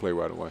come here and play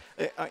right away.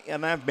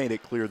 And I've made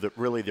it clear that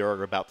really there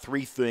are about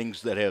 3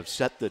 things that have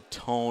set the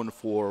tone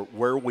for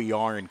where we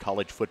are in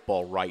college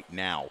football right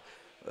now.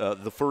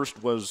 The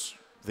first was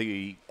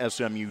the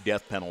SMU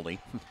death penalty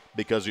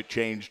because it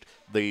changed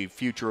the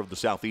future of the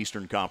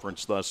Southeastern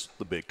Conference, thus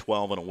the Big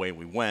 12, and away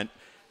we went.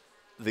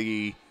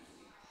 The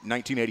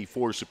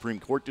 1984 Supreme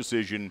Court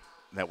decision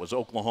that was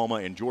Oklahoma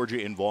and Georgia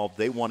involved,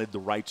 they wanted the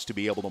rights to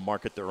be able to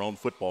market their own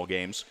football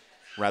games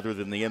rather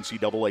than the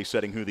NCAA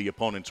setting who the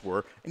opponents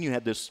were. And you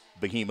had this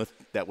behemoth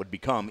that would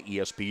become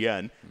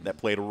ESPN that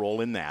played a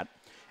role in that.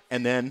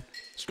 And then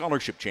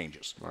scholarship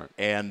changes. Right.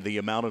 And the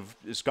amount of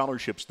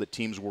scholarships that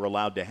teams were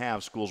allowed to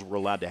have, schools were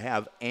allowed to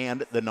have,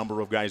 and the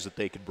number of guys that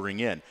they could bring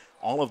in.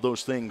 All of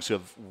those things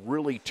have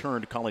really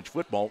turned college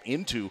football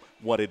into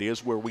what it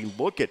is, where we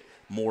look at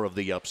more of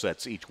the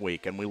upsets each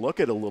week, and we look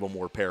at a little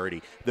more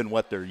parity than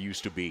what there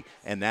used to be.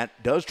 And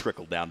that does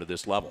trickle down to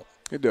this level.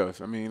 It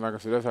does. I mean, like I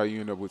said, that's how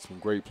you end up with some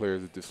great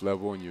players at this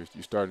level, and you're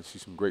starting to see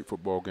some great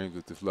football games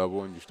at this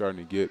level, and you're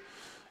starting to get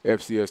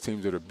FCS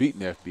teams that are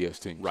beating FBS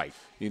teams. Right.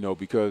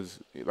 Because,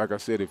 like I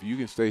said, if you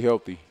can stay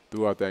healthy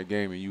throughout that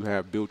game and you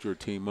have built your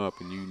team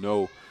up and you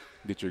know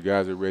that your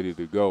guys are ready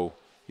to go,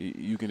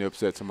 you can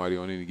upset somebody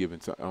on any given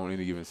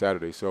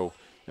Saturday. So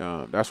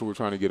that's what we're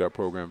trying to get our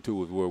program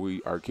to, is where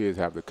our kids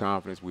have the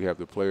confidence, we have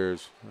the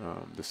players,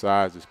 the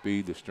size, the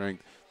speed, the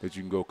strength, that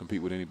you can go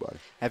compete with anybody.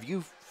 Have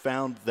you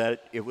found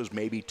that it was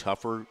maybe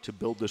tougher to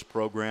build this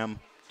program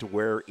to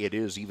where it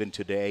is even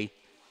today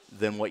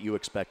than what you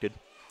expected?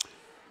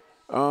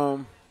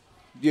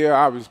 Yeah,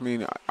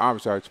 obviously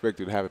I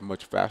expected to have it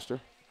much faster.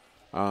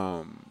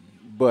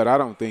 But I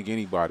don't think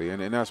anybody,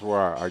 and that's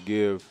why I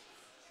give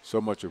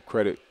so much of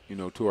credit,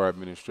 to our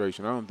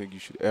administration. I don't think you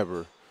should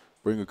ever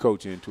bring a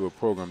coach into a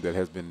program that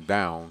has been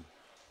down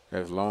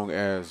as long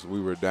as we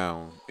were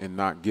down and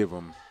not give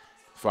them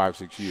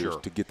 5-6 years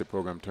to get the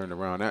program turned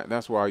around.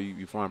 That's why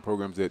you find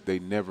programs that they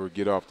never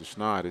get off the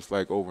schneid. It's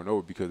like over and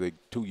over because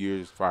 2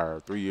 years fire,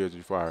 3 years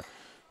you fire.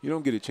 You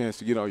don't get a chance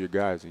to get all your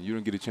guys, and you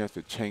don't get a chance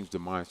to change the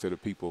mindset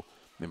of people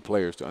and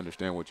players to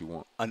understand what you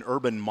want. An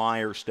Urban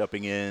Meyer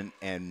stepping in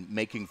and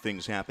making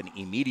things happen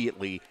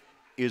immediately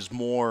is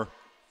more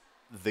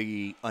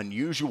the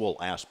unusual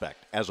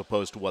aspect as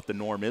opposed to what the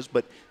norm is.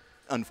 But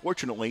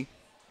unfortunately,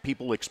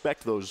 people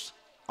expect those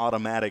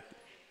automatic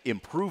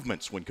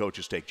improvements when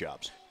coaches take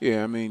jobs.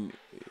 Yeah, I mean,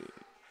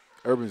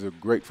 Urban's a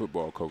great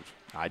football coach.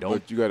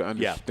 But you got to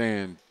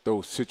understand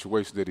those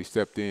situations that he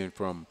stepped in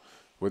from,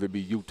 whether it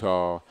be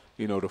Utah,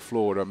 to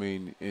Florida. I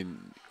mean, in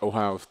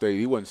Ohio State,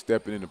 he wasn't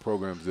stepping into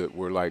programs that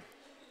were like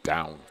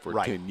down for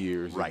 10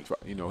 years. Right.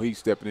 And, he's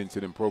stepping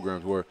into them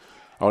programs where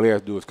all he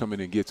has to do is come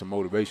in and get some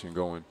motivation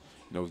going.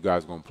 Those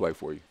guys are going to play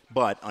for you.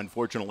 But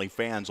unfortunately,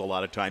 fans a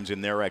lot of times in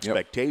their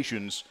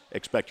expectations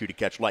expect you to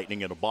catch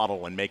lightning in a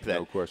bottle and make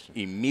that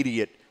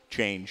immediate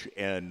change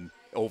and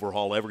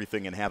overhaul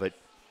everything and have it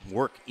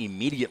work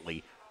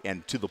immediately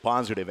and to the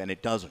positive, and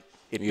it doesn't.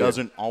 It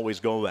doesn't always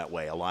go that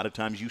way. A lot of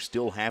times you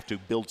still have to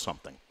build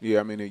something.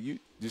 Yeah, I mean, you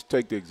just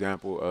take the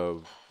example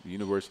of the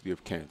University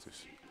of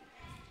Kansas.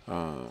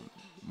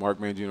 Mark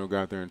Mangino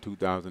got there in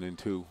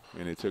 2002,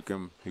 and it took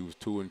him – he was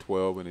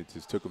 2-12, and it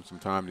just took him some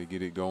time to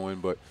get it going.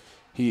 But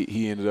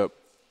he ended up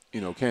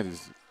 –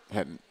 Kansas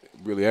hadn't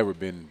really ever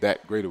been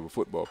that great of a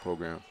football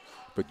program.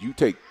 But you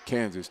take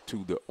Kansas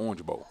to the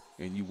Orange Bowl,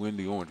 and you win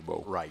the Orange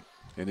Bowl. Right.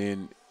 And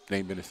then they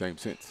ain't been the same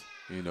since,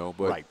 you know.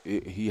 But right.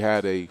 He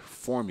had a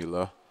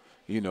formula,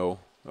 you know,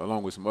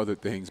 along with some other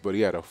things, but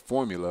he had a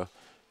formula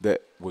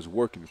that was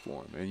working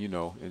for him. And, you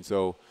know, and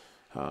so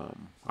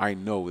I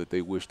know that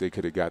they wish they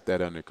could have got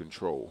that under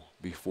control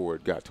before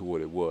it got to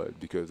what it was,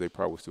 because they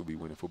probably still be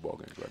winning football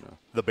games right now.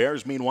 The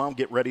Bears, meanwhile,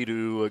 get ready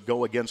to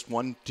go against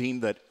one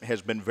team that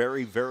has been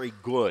very, very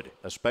good,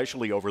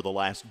 especially over the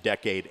last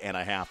decade and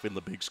a half in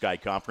the Big Sky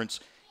Conference.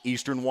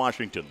 Eastern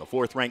Washington, the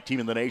fourth-ranked team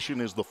in the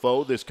nation, is the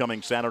foe this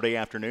coming Saturday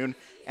afternoon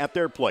at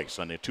their place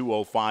on a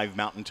 2:05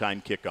 Mountain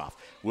Time kickoff.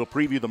 We'll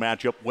preview the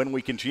matchup when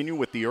we continue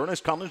with the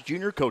Ernest Collins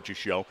Jr. Coaches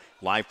Show,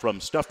 live from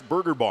Stuffed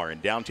Burger Bar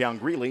in downtown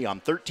Greeley on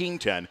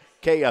 1310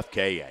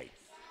 KFKA.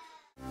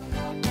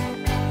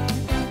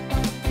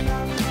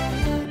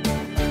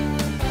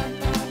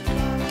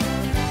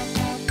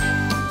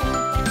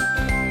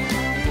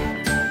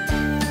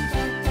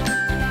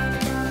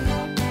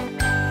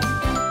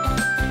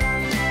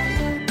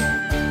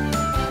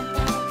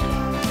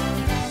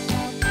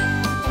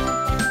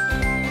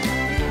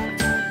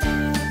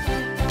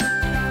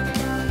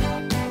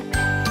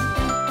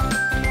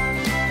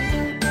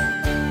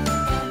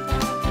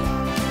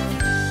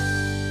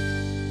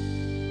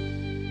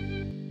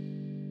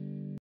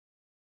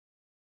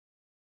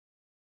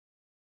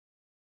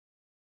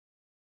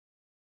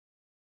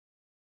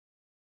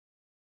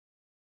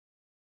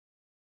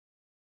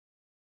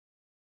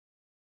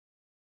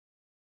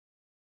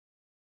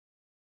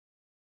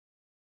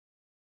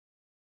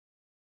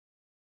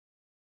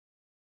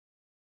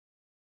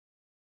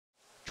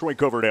 Troy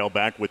Coverdale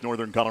back with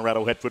Northern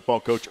Colorado head football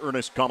coach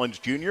Ernest Collins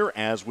Jr.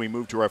 as we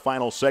move to our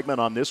final segment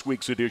on this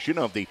week's edition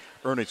of the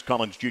Ernest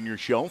Collins Jr.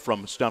 Show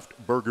from Stuffed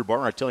Burger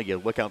Bar. I tell you,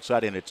 look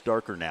outside and it's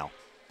darker now.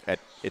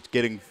 It's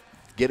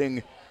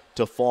getting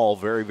to fall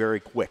very,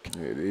 very quick.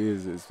 It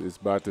is. It's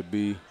about to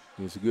be.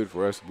 It's good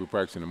for us. We're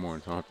practicing in the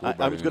morning. So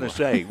I was going to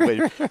say,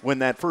 when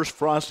that first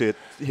frost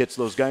hits,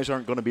 those guys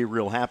aren't going to be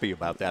real happy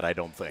about that, I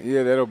don't think.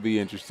 Yeah, that'll be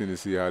interesting to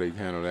see how they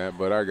handle that.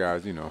 But our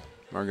guys, you know,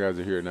 our guys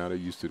are here now. They're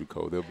used to the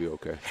cold. They'll be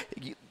okay.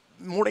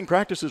 Morning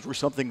practices were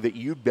something that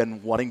you'd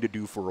been wanting to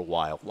do for a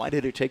while. Why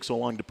did it take so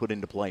long to put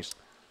into place?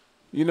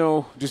 You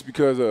know, just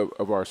because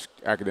of our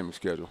academic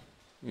schedule.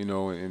 You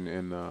know, and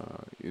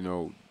you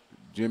know,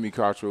 Jimmy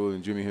Cottrell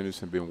and Jimmy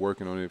Henderson have been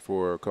working on it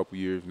for a couple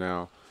years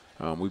now.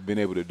 We've been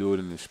able to do it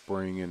in the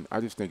spring, and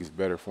I just think it's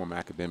better for them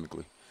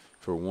academically.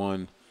 For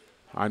one,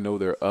 I know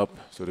they're up,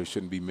 so they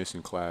shouldn't be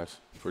missing class.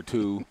 For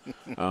two,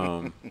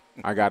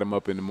 I got them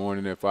up in the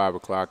morning at 5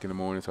 o'clock in the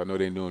morning, so I know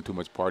they ain't doing too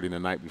much partying the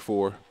night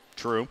before.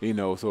 True. You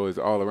know, so it's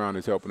all around.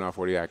 It's helping out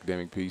for the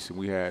academic piece, and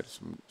we had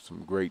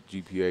some great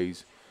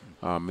GPAs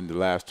in the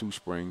last 2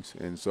 springs.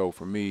 And so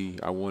for me,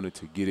 I wanted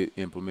to get it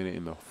implemented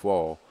in the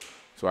fall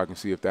so I can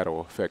see if that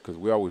will affect, because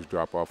we always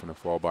drop off in the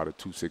fall about a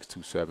 2.6,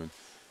 2.7.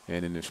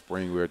 And in the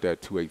spring, we're at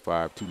that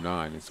 2.85,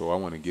 2.9. And so I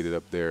want to get it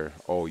up there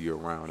all year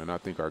round. And I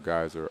think our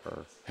guys are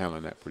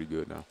handling that pretty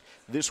good now.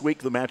 This week,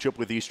 the matchup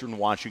with Eastern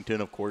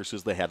Washington, of course,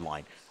 is the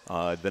headline.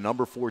 The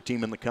number 4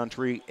 team in the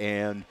country.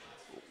 And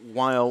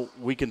while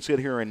we can sit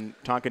here and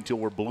talk until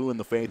we're blue in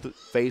the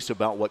face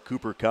about what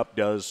Cooper Kupp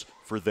does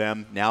for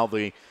them, now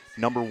the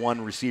number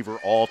 1 receiver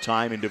all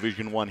time in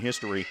Division I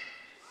history,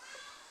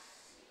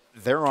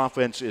 their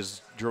offense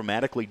is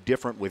dramatically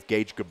different with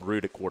Gage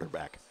Gabrut at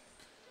quarterback.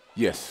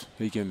 Yes,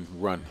 he can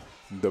run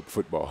the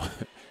football.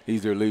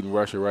 He's their leading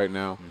rusher right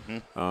now,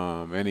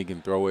 and he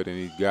can throw it, and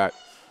he's got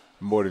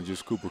more than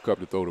just Cooper Kupp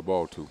to throw the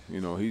ball to.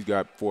 You know, he's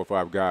got 4 or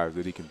 5 guys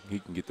that he can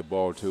get the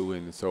ball to,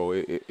 and so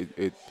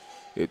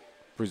it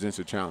presents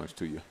a challenge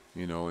to you.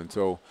 You know, and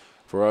so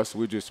for us,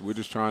 we're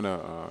just trying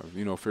to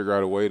you know, figure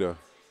out a way to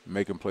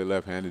make him play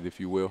left-handed,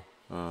 if you will.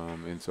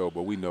 And so,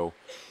 but we know,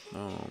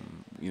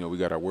 you know, we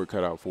got our work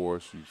cut out for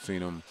us. You've seen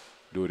them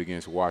do it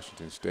against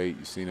Washington State.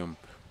 You've seen them.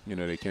 You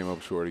know, they came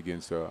up short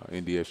against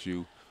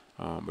NDSU,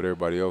 but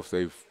everybody else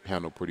they've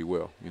handled pretty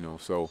well. You know,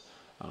 so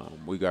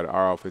we got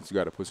our offense. We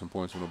got to put some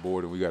points on the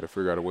board, and we got to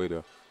figure out a way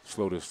to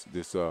slow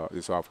this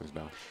offense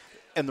down.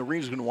 And the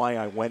reason why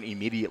I went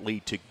immediately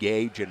to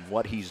Gage and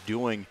what he's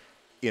doing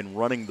in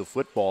running the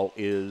football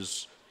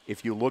is,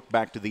 if you look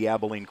back to the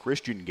Abilene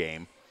Christian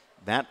game,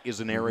 that is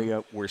an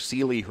area where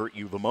Seeley hurt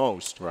you the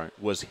most, right,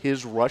 was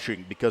his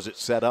rushing, because it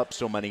set up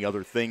so many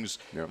other things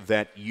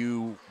that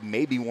you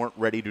maybe weren't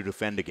ready to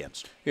defend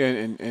against. Yeah,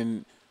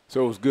 and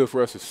so it was good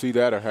for us to see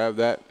that or have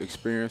that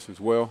experience as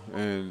well.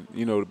 And,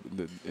 you know,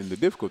 the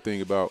difficult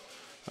thing about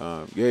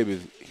Gabe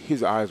is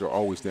his eyes are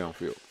always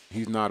downfield.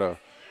 He's not a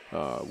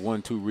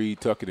 1-2 read,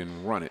 tuck it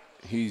and run it.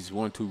 He's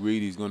 1-2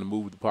 read, he's going to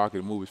move the pocket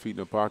and move his feet in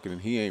the pocket,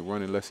 and he ain't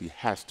running unless he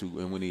has to.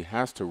 And when he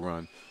has to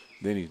run,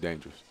 then he's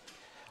dangerous.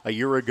 A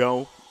year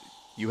ago,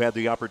 you had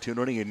the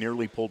opportunity and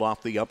nearly pulled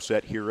off the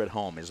upset here at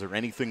home. Is there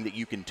anything that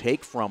you can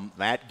take from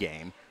that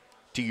game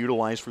to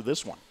utilize for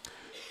this one?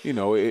 You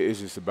know, it's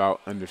just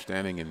about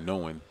understanding and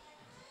knowing.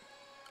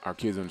 Our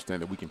kids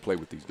understand that we can play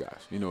with these guys.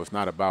 You know, it's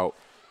not about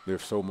they're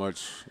so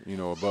much, you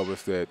know, above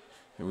us that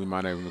and we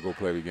might not even go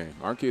play the game.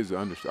 Our kids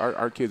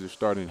are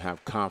starting to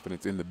have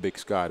confidence in the big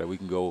sky that we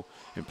can go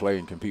and play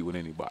and compete with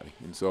anybody.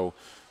 And so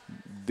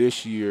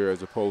this year,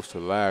 as opposed to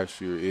last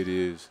year,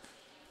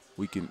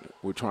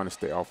 we're trying to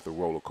stay off the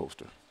roller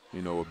coaster.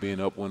 You know,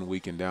 being up one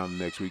week and down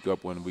the next week,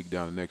 up one week,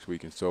 down the next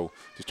week. And so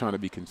just trying to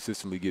be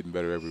consistently getting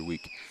better every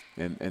week.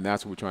 And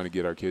that's what we're trying to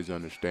get our kids to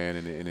understand.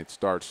 And it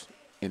starts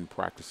in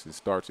practice. It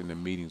starts in the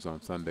meetings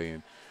on Sunday.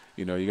 And,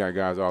 you know, you got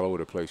guys all over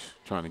the place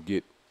trying to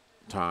get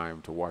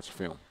time to watch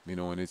film. You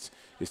know, and it's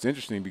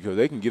interesting because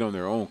they can get on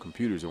their own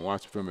computers and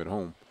watch the film at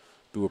home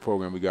through a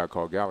program we got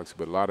called Galaxy.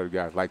 But a lot of the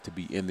guys like to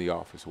be in the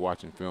office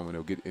watching film, and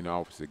they'll get in the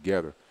office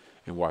together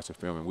and watch the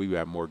film. And we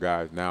have more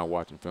guys now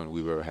watching film than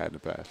we've ever had in the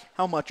past.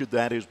 How much of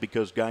that is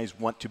because guys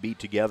want to be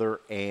together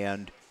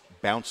and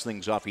bounce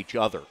things off each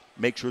other,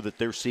 make sure that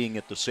they're seeing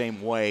it the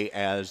same way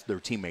as their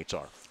teammates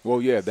are?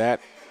 Well, yeah, that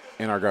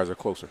and our guys are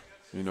closer.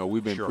 You know,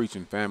 we've been Sure.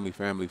 preaching family,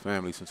 family,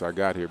 family since I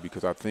got here,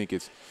 because I think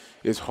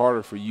it's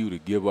harder for you to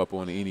give up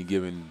on any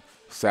given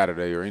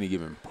Saturday or any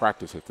given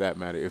practice, if that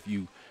matter, if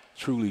you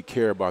truly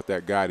care about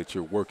that guy that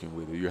you're working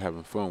with or you're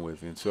having fun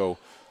with. And so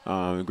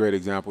a great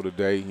example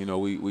today, you know,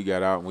 we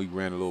got out and we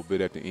ran a little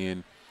bit at the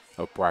end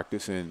of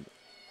practice, and,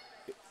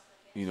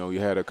 you know,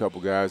 you had a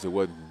couple guys that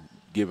wasn't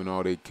giving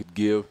all they could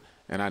give,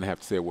 and I didn't have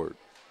to say a word.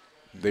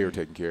 They were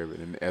taking care of it.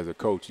 And as a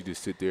coach, you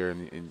just sit there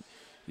and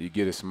you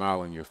get a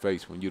smile on your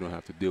face when you don't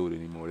have to deal with it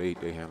anymore. They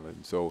handle it.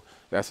 And so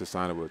that's a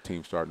sign of a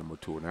team starting to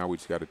mature. Now we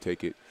just got to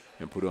take it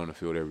and put it on the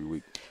field every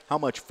week. How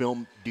much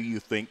film do you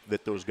think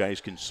that those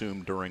guys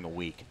consume during a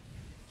week?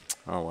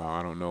 Oh, wow,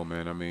 I don't know,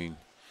 man. I mean,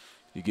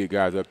 you get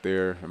guys up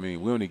there. I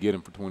mean, we only get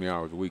them for 20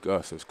 hours a week,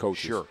 us as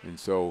coaches. Sure. And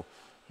so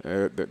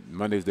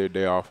Monday's their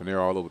day off, and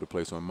they're all over the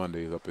place on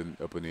Mondays up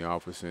in the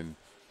office. And,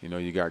 you know,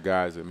 you got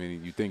guys, I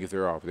mean, you think it's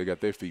their office. They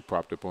got their feet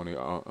propped up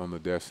on the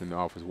desk in the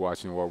office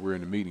watching while we're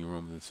in the meeting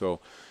rooms. And so,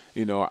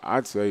 you know,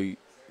 I'd say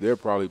they're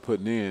probably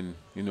putting in,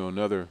 you know,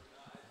 another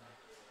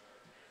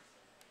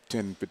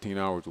 10, 15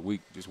 hours a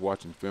week just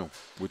watching film,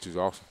 which is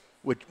awesome.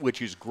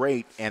 Which is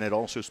great, and it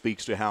also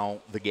speaks to how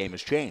the game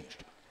has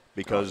changed.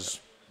 Because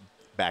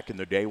back in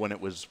the day when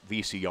it was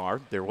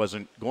VCR, there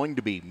wasn't going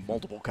to be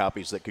multiple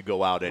copies that could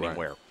go out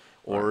anywhere. Right.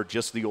 Or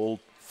just the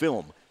old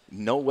film.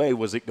 No way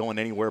was it going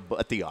anywhere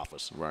but the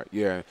office. Right,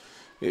 yeah.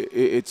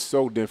 It's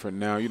so different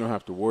now. You don't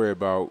have to worry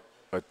about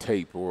a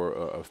tape or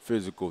a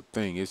physical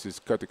thing. It's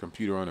just cut the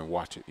computer on and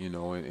watch it, you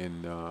know.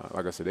 And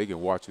like I said, they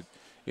can watch it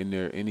on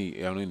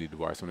any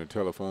device, on their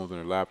telephones, on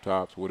their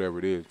laptops, whatever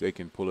it is. They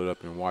can pull it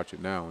up and watch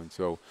it now. And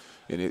so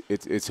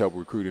it's helped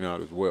recruiting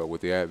out as well. With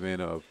the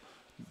advent of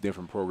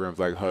different programs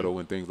like Huddle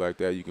and things like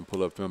that, you can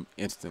pull up film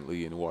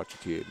instantly and watch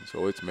your kid. And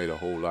so it's made a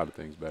whole lot of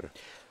things better.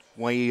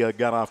 We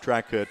got off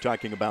track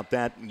talking about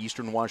that.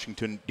 Eastern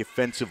Washington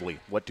defensively,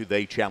 what do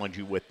they challenge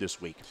you with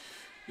this week?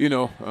 You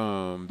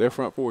know, their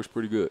front four is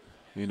pretty good.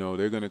 You know,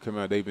 they're going to come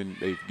out. They've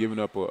given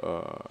up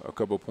a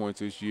couple of points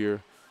this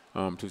year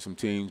to some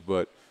teams,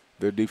 but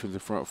their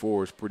defensive front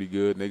four is pretty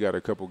good, and they got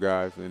a couple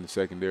guys in the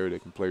secondary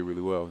that can play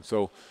really well.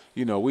 So,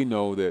 you know, we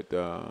know that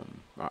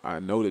I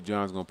know that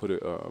John's going to put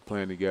a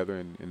plan together,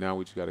 and now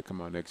we just got to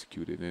come out and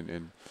execute it. And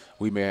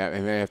it may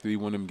have to be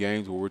one of them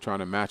games where we're trying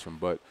to match them,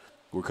 but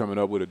we're coming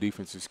up with a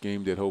defensive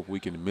scheme that hope we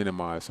can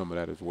minimize some of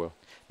that as well.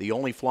 The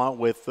only flaw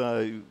with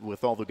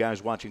all the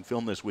guys watching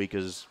film this week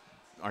is,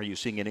 are you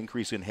seeing an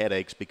increase in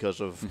headaches because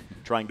of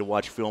trying to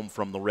watch film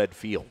from the red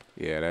field?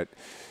 Yeah,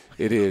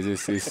 it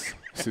is.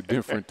 It's a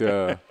different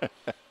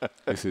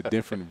it's a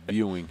different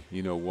viewing,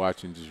 you know,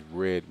 watching just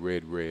red.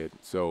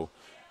 So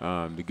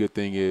the good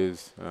thing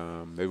is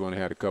they've only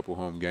had a couple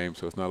home games,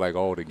 so it's not like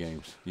all the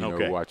games, you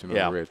know, watching on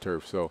the red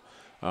turf. So,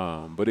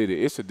 but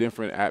it's a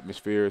different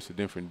atmosphere. It's a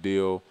different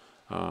deal.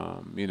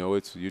 You know,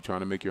 you're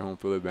trying to make your home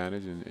field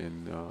advantage,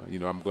 and you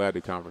know, I'm glad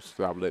the conference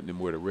stopped letting them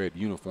wear the red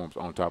uniforms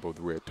on top of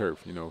the red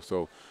turf, you know,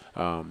 so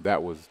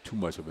that was too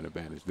much of an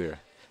advantage there.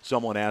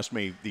 Someone asked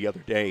me the other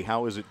day,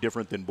 how is it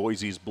different than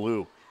Boise's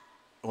blue?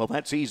 Well,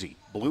 that's easy.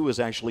 Blue is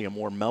actually a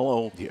more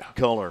mellow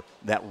color.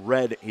 That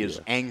red is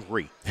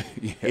angry.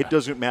 It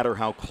doesn't matter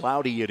how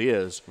cloudy it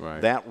is,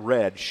 that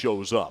red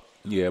shows up.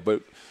 Yeah,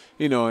 but,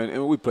 you know,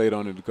 and we played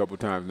on it a couple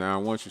times now.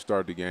 Once you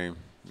start the game,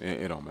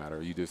 it don't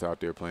matter. You just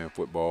out there playing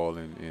football,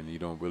 and you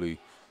don't really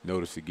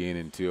notice again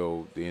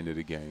until the end of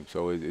the game.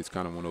 So it's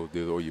kind of one of those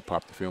deals, or you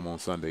pop the film on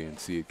Sunday and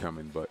see it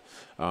coming. But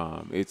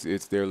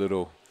it's their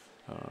little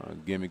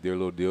gimmick, their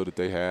little deal that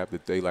they have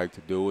that they like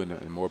to do,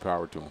 and more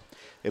power to them.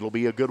 It'll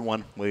be a good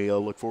one. We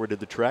look forward to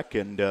the trek,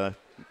 and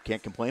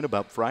can't complain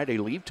about Friday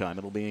leave time.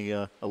 It'll be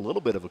a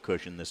little bit of a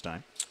cushion this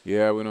time.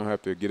 Yeah, we don't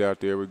have to get out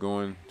there. We're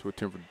going to a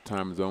temperate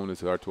time zone.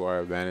 It's to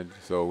our advantage,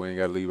 so we ain't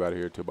got to leave out of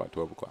here until about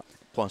 12 o'clock.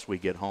 Plus, we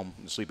get home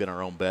and sleep in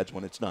our own beds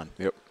when it's done.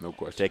 Yep, no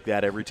question. Take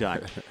that every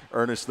time.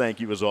 Ernest, thank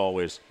you as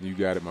always. You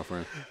got it, my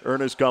friend.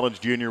 Ernest Collins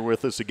Jr.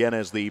 with us again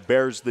as the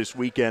Bears this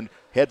weekend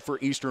head for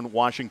Eastern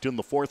Washington.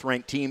 The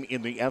fourth-ranked team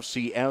in the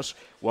FCS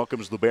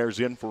welcomes the Bears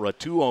in for a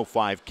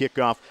 2:05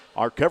 kickoff.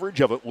 Our coverage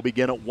of it will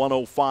begin at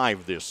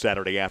 1:05 this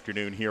Saturday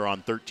afternoon here on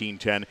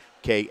 1310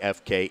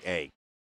 KFKA.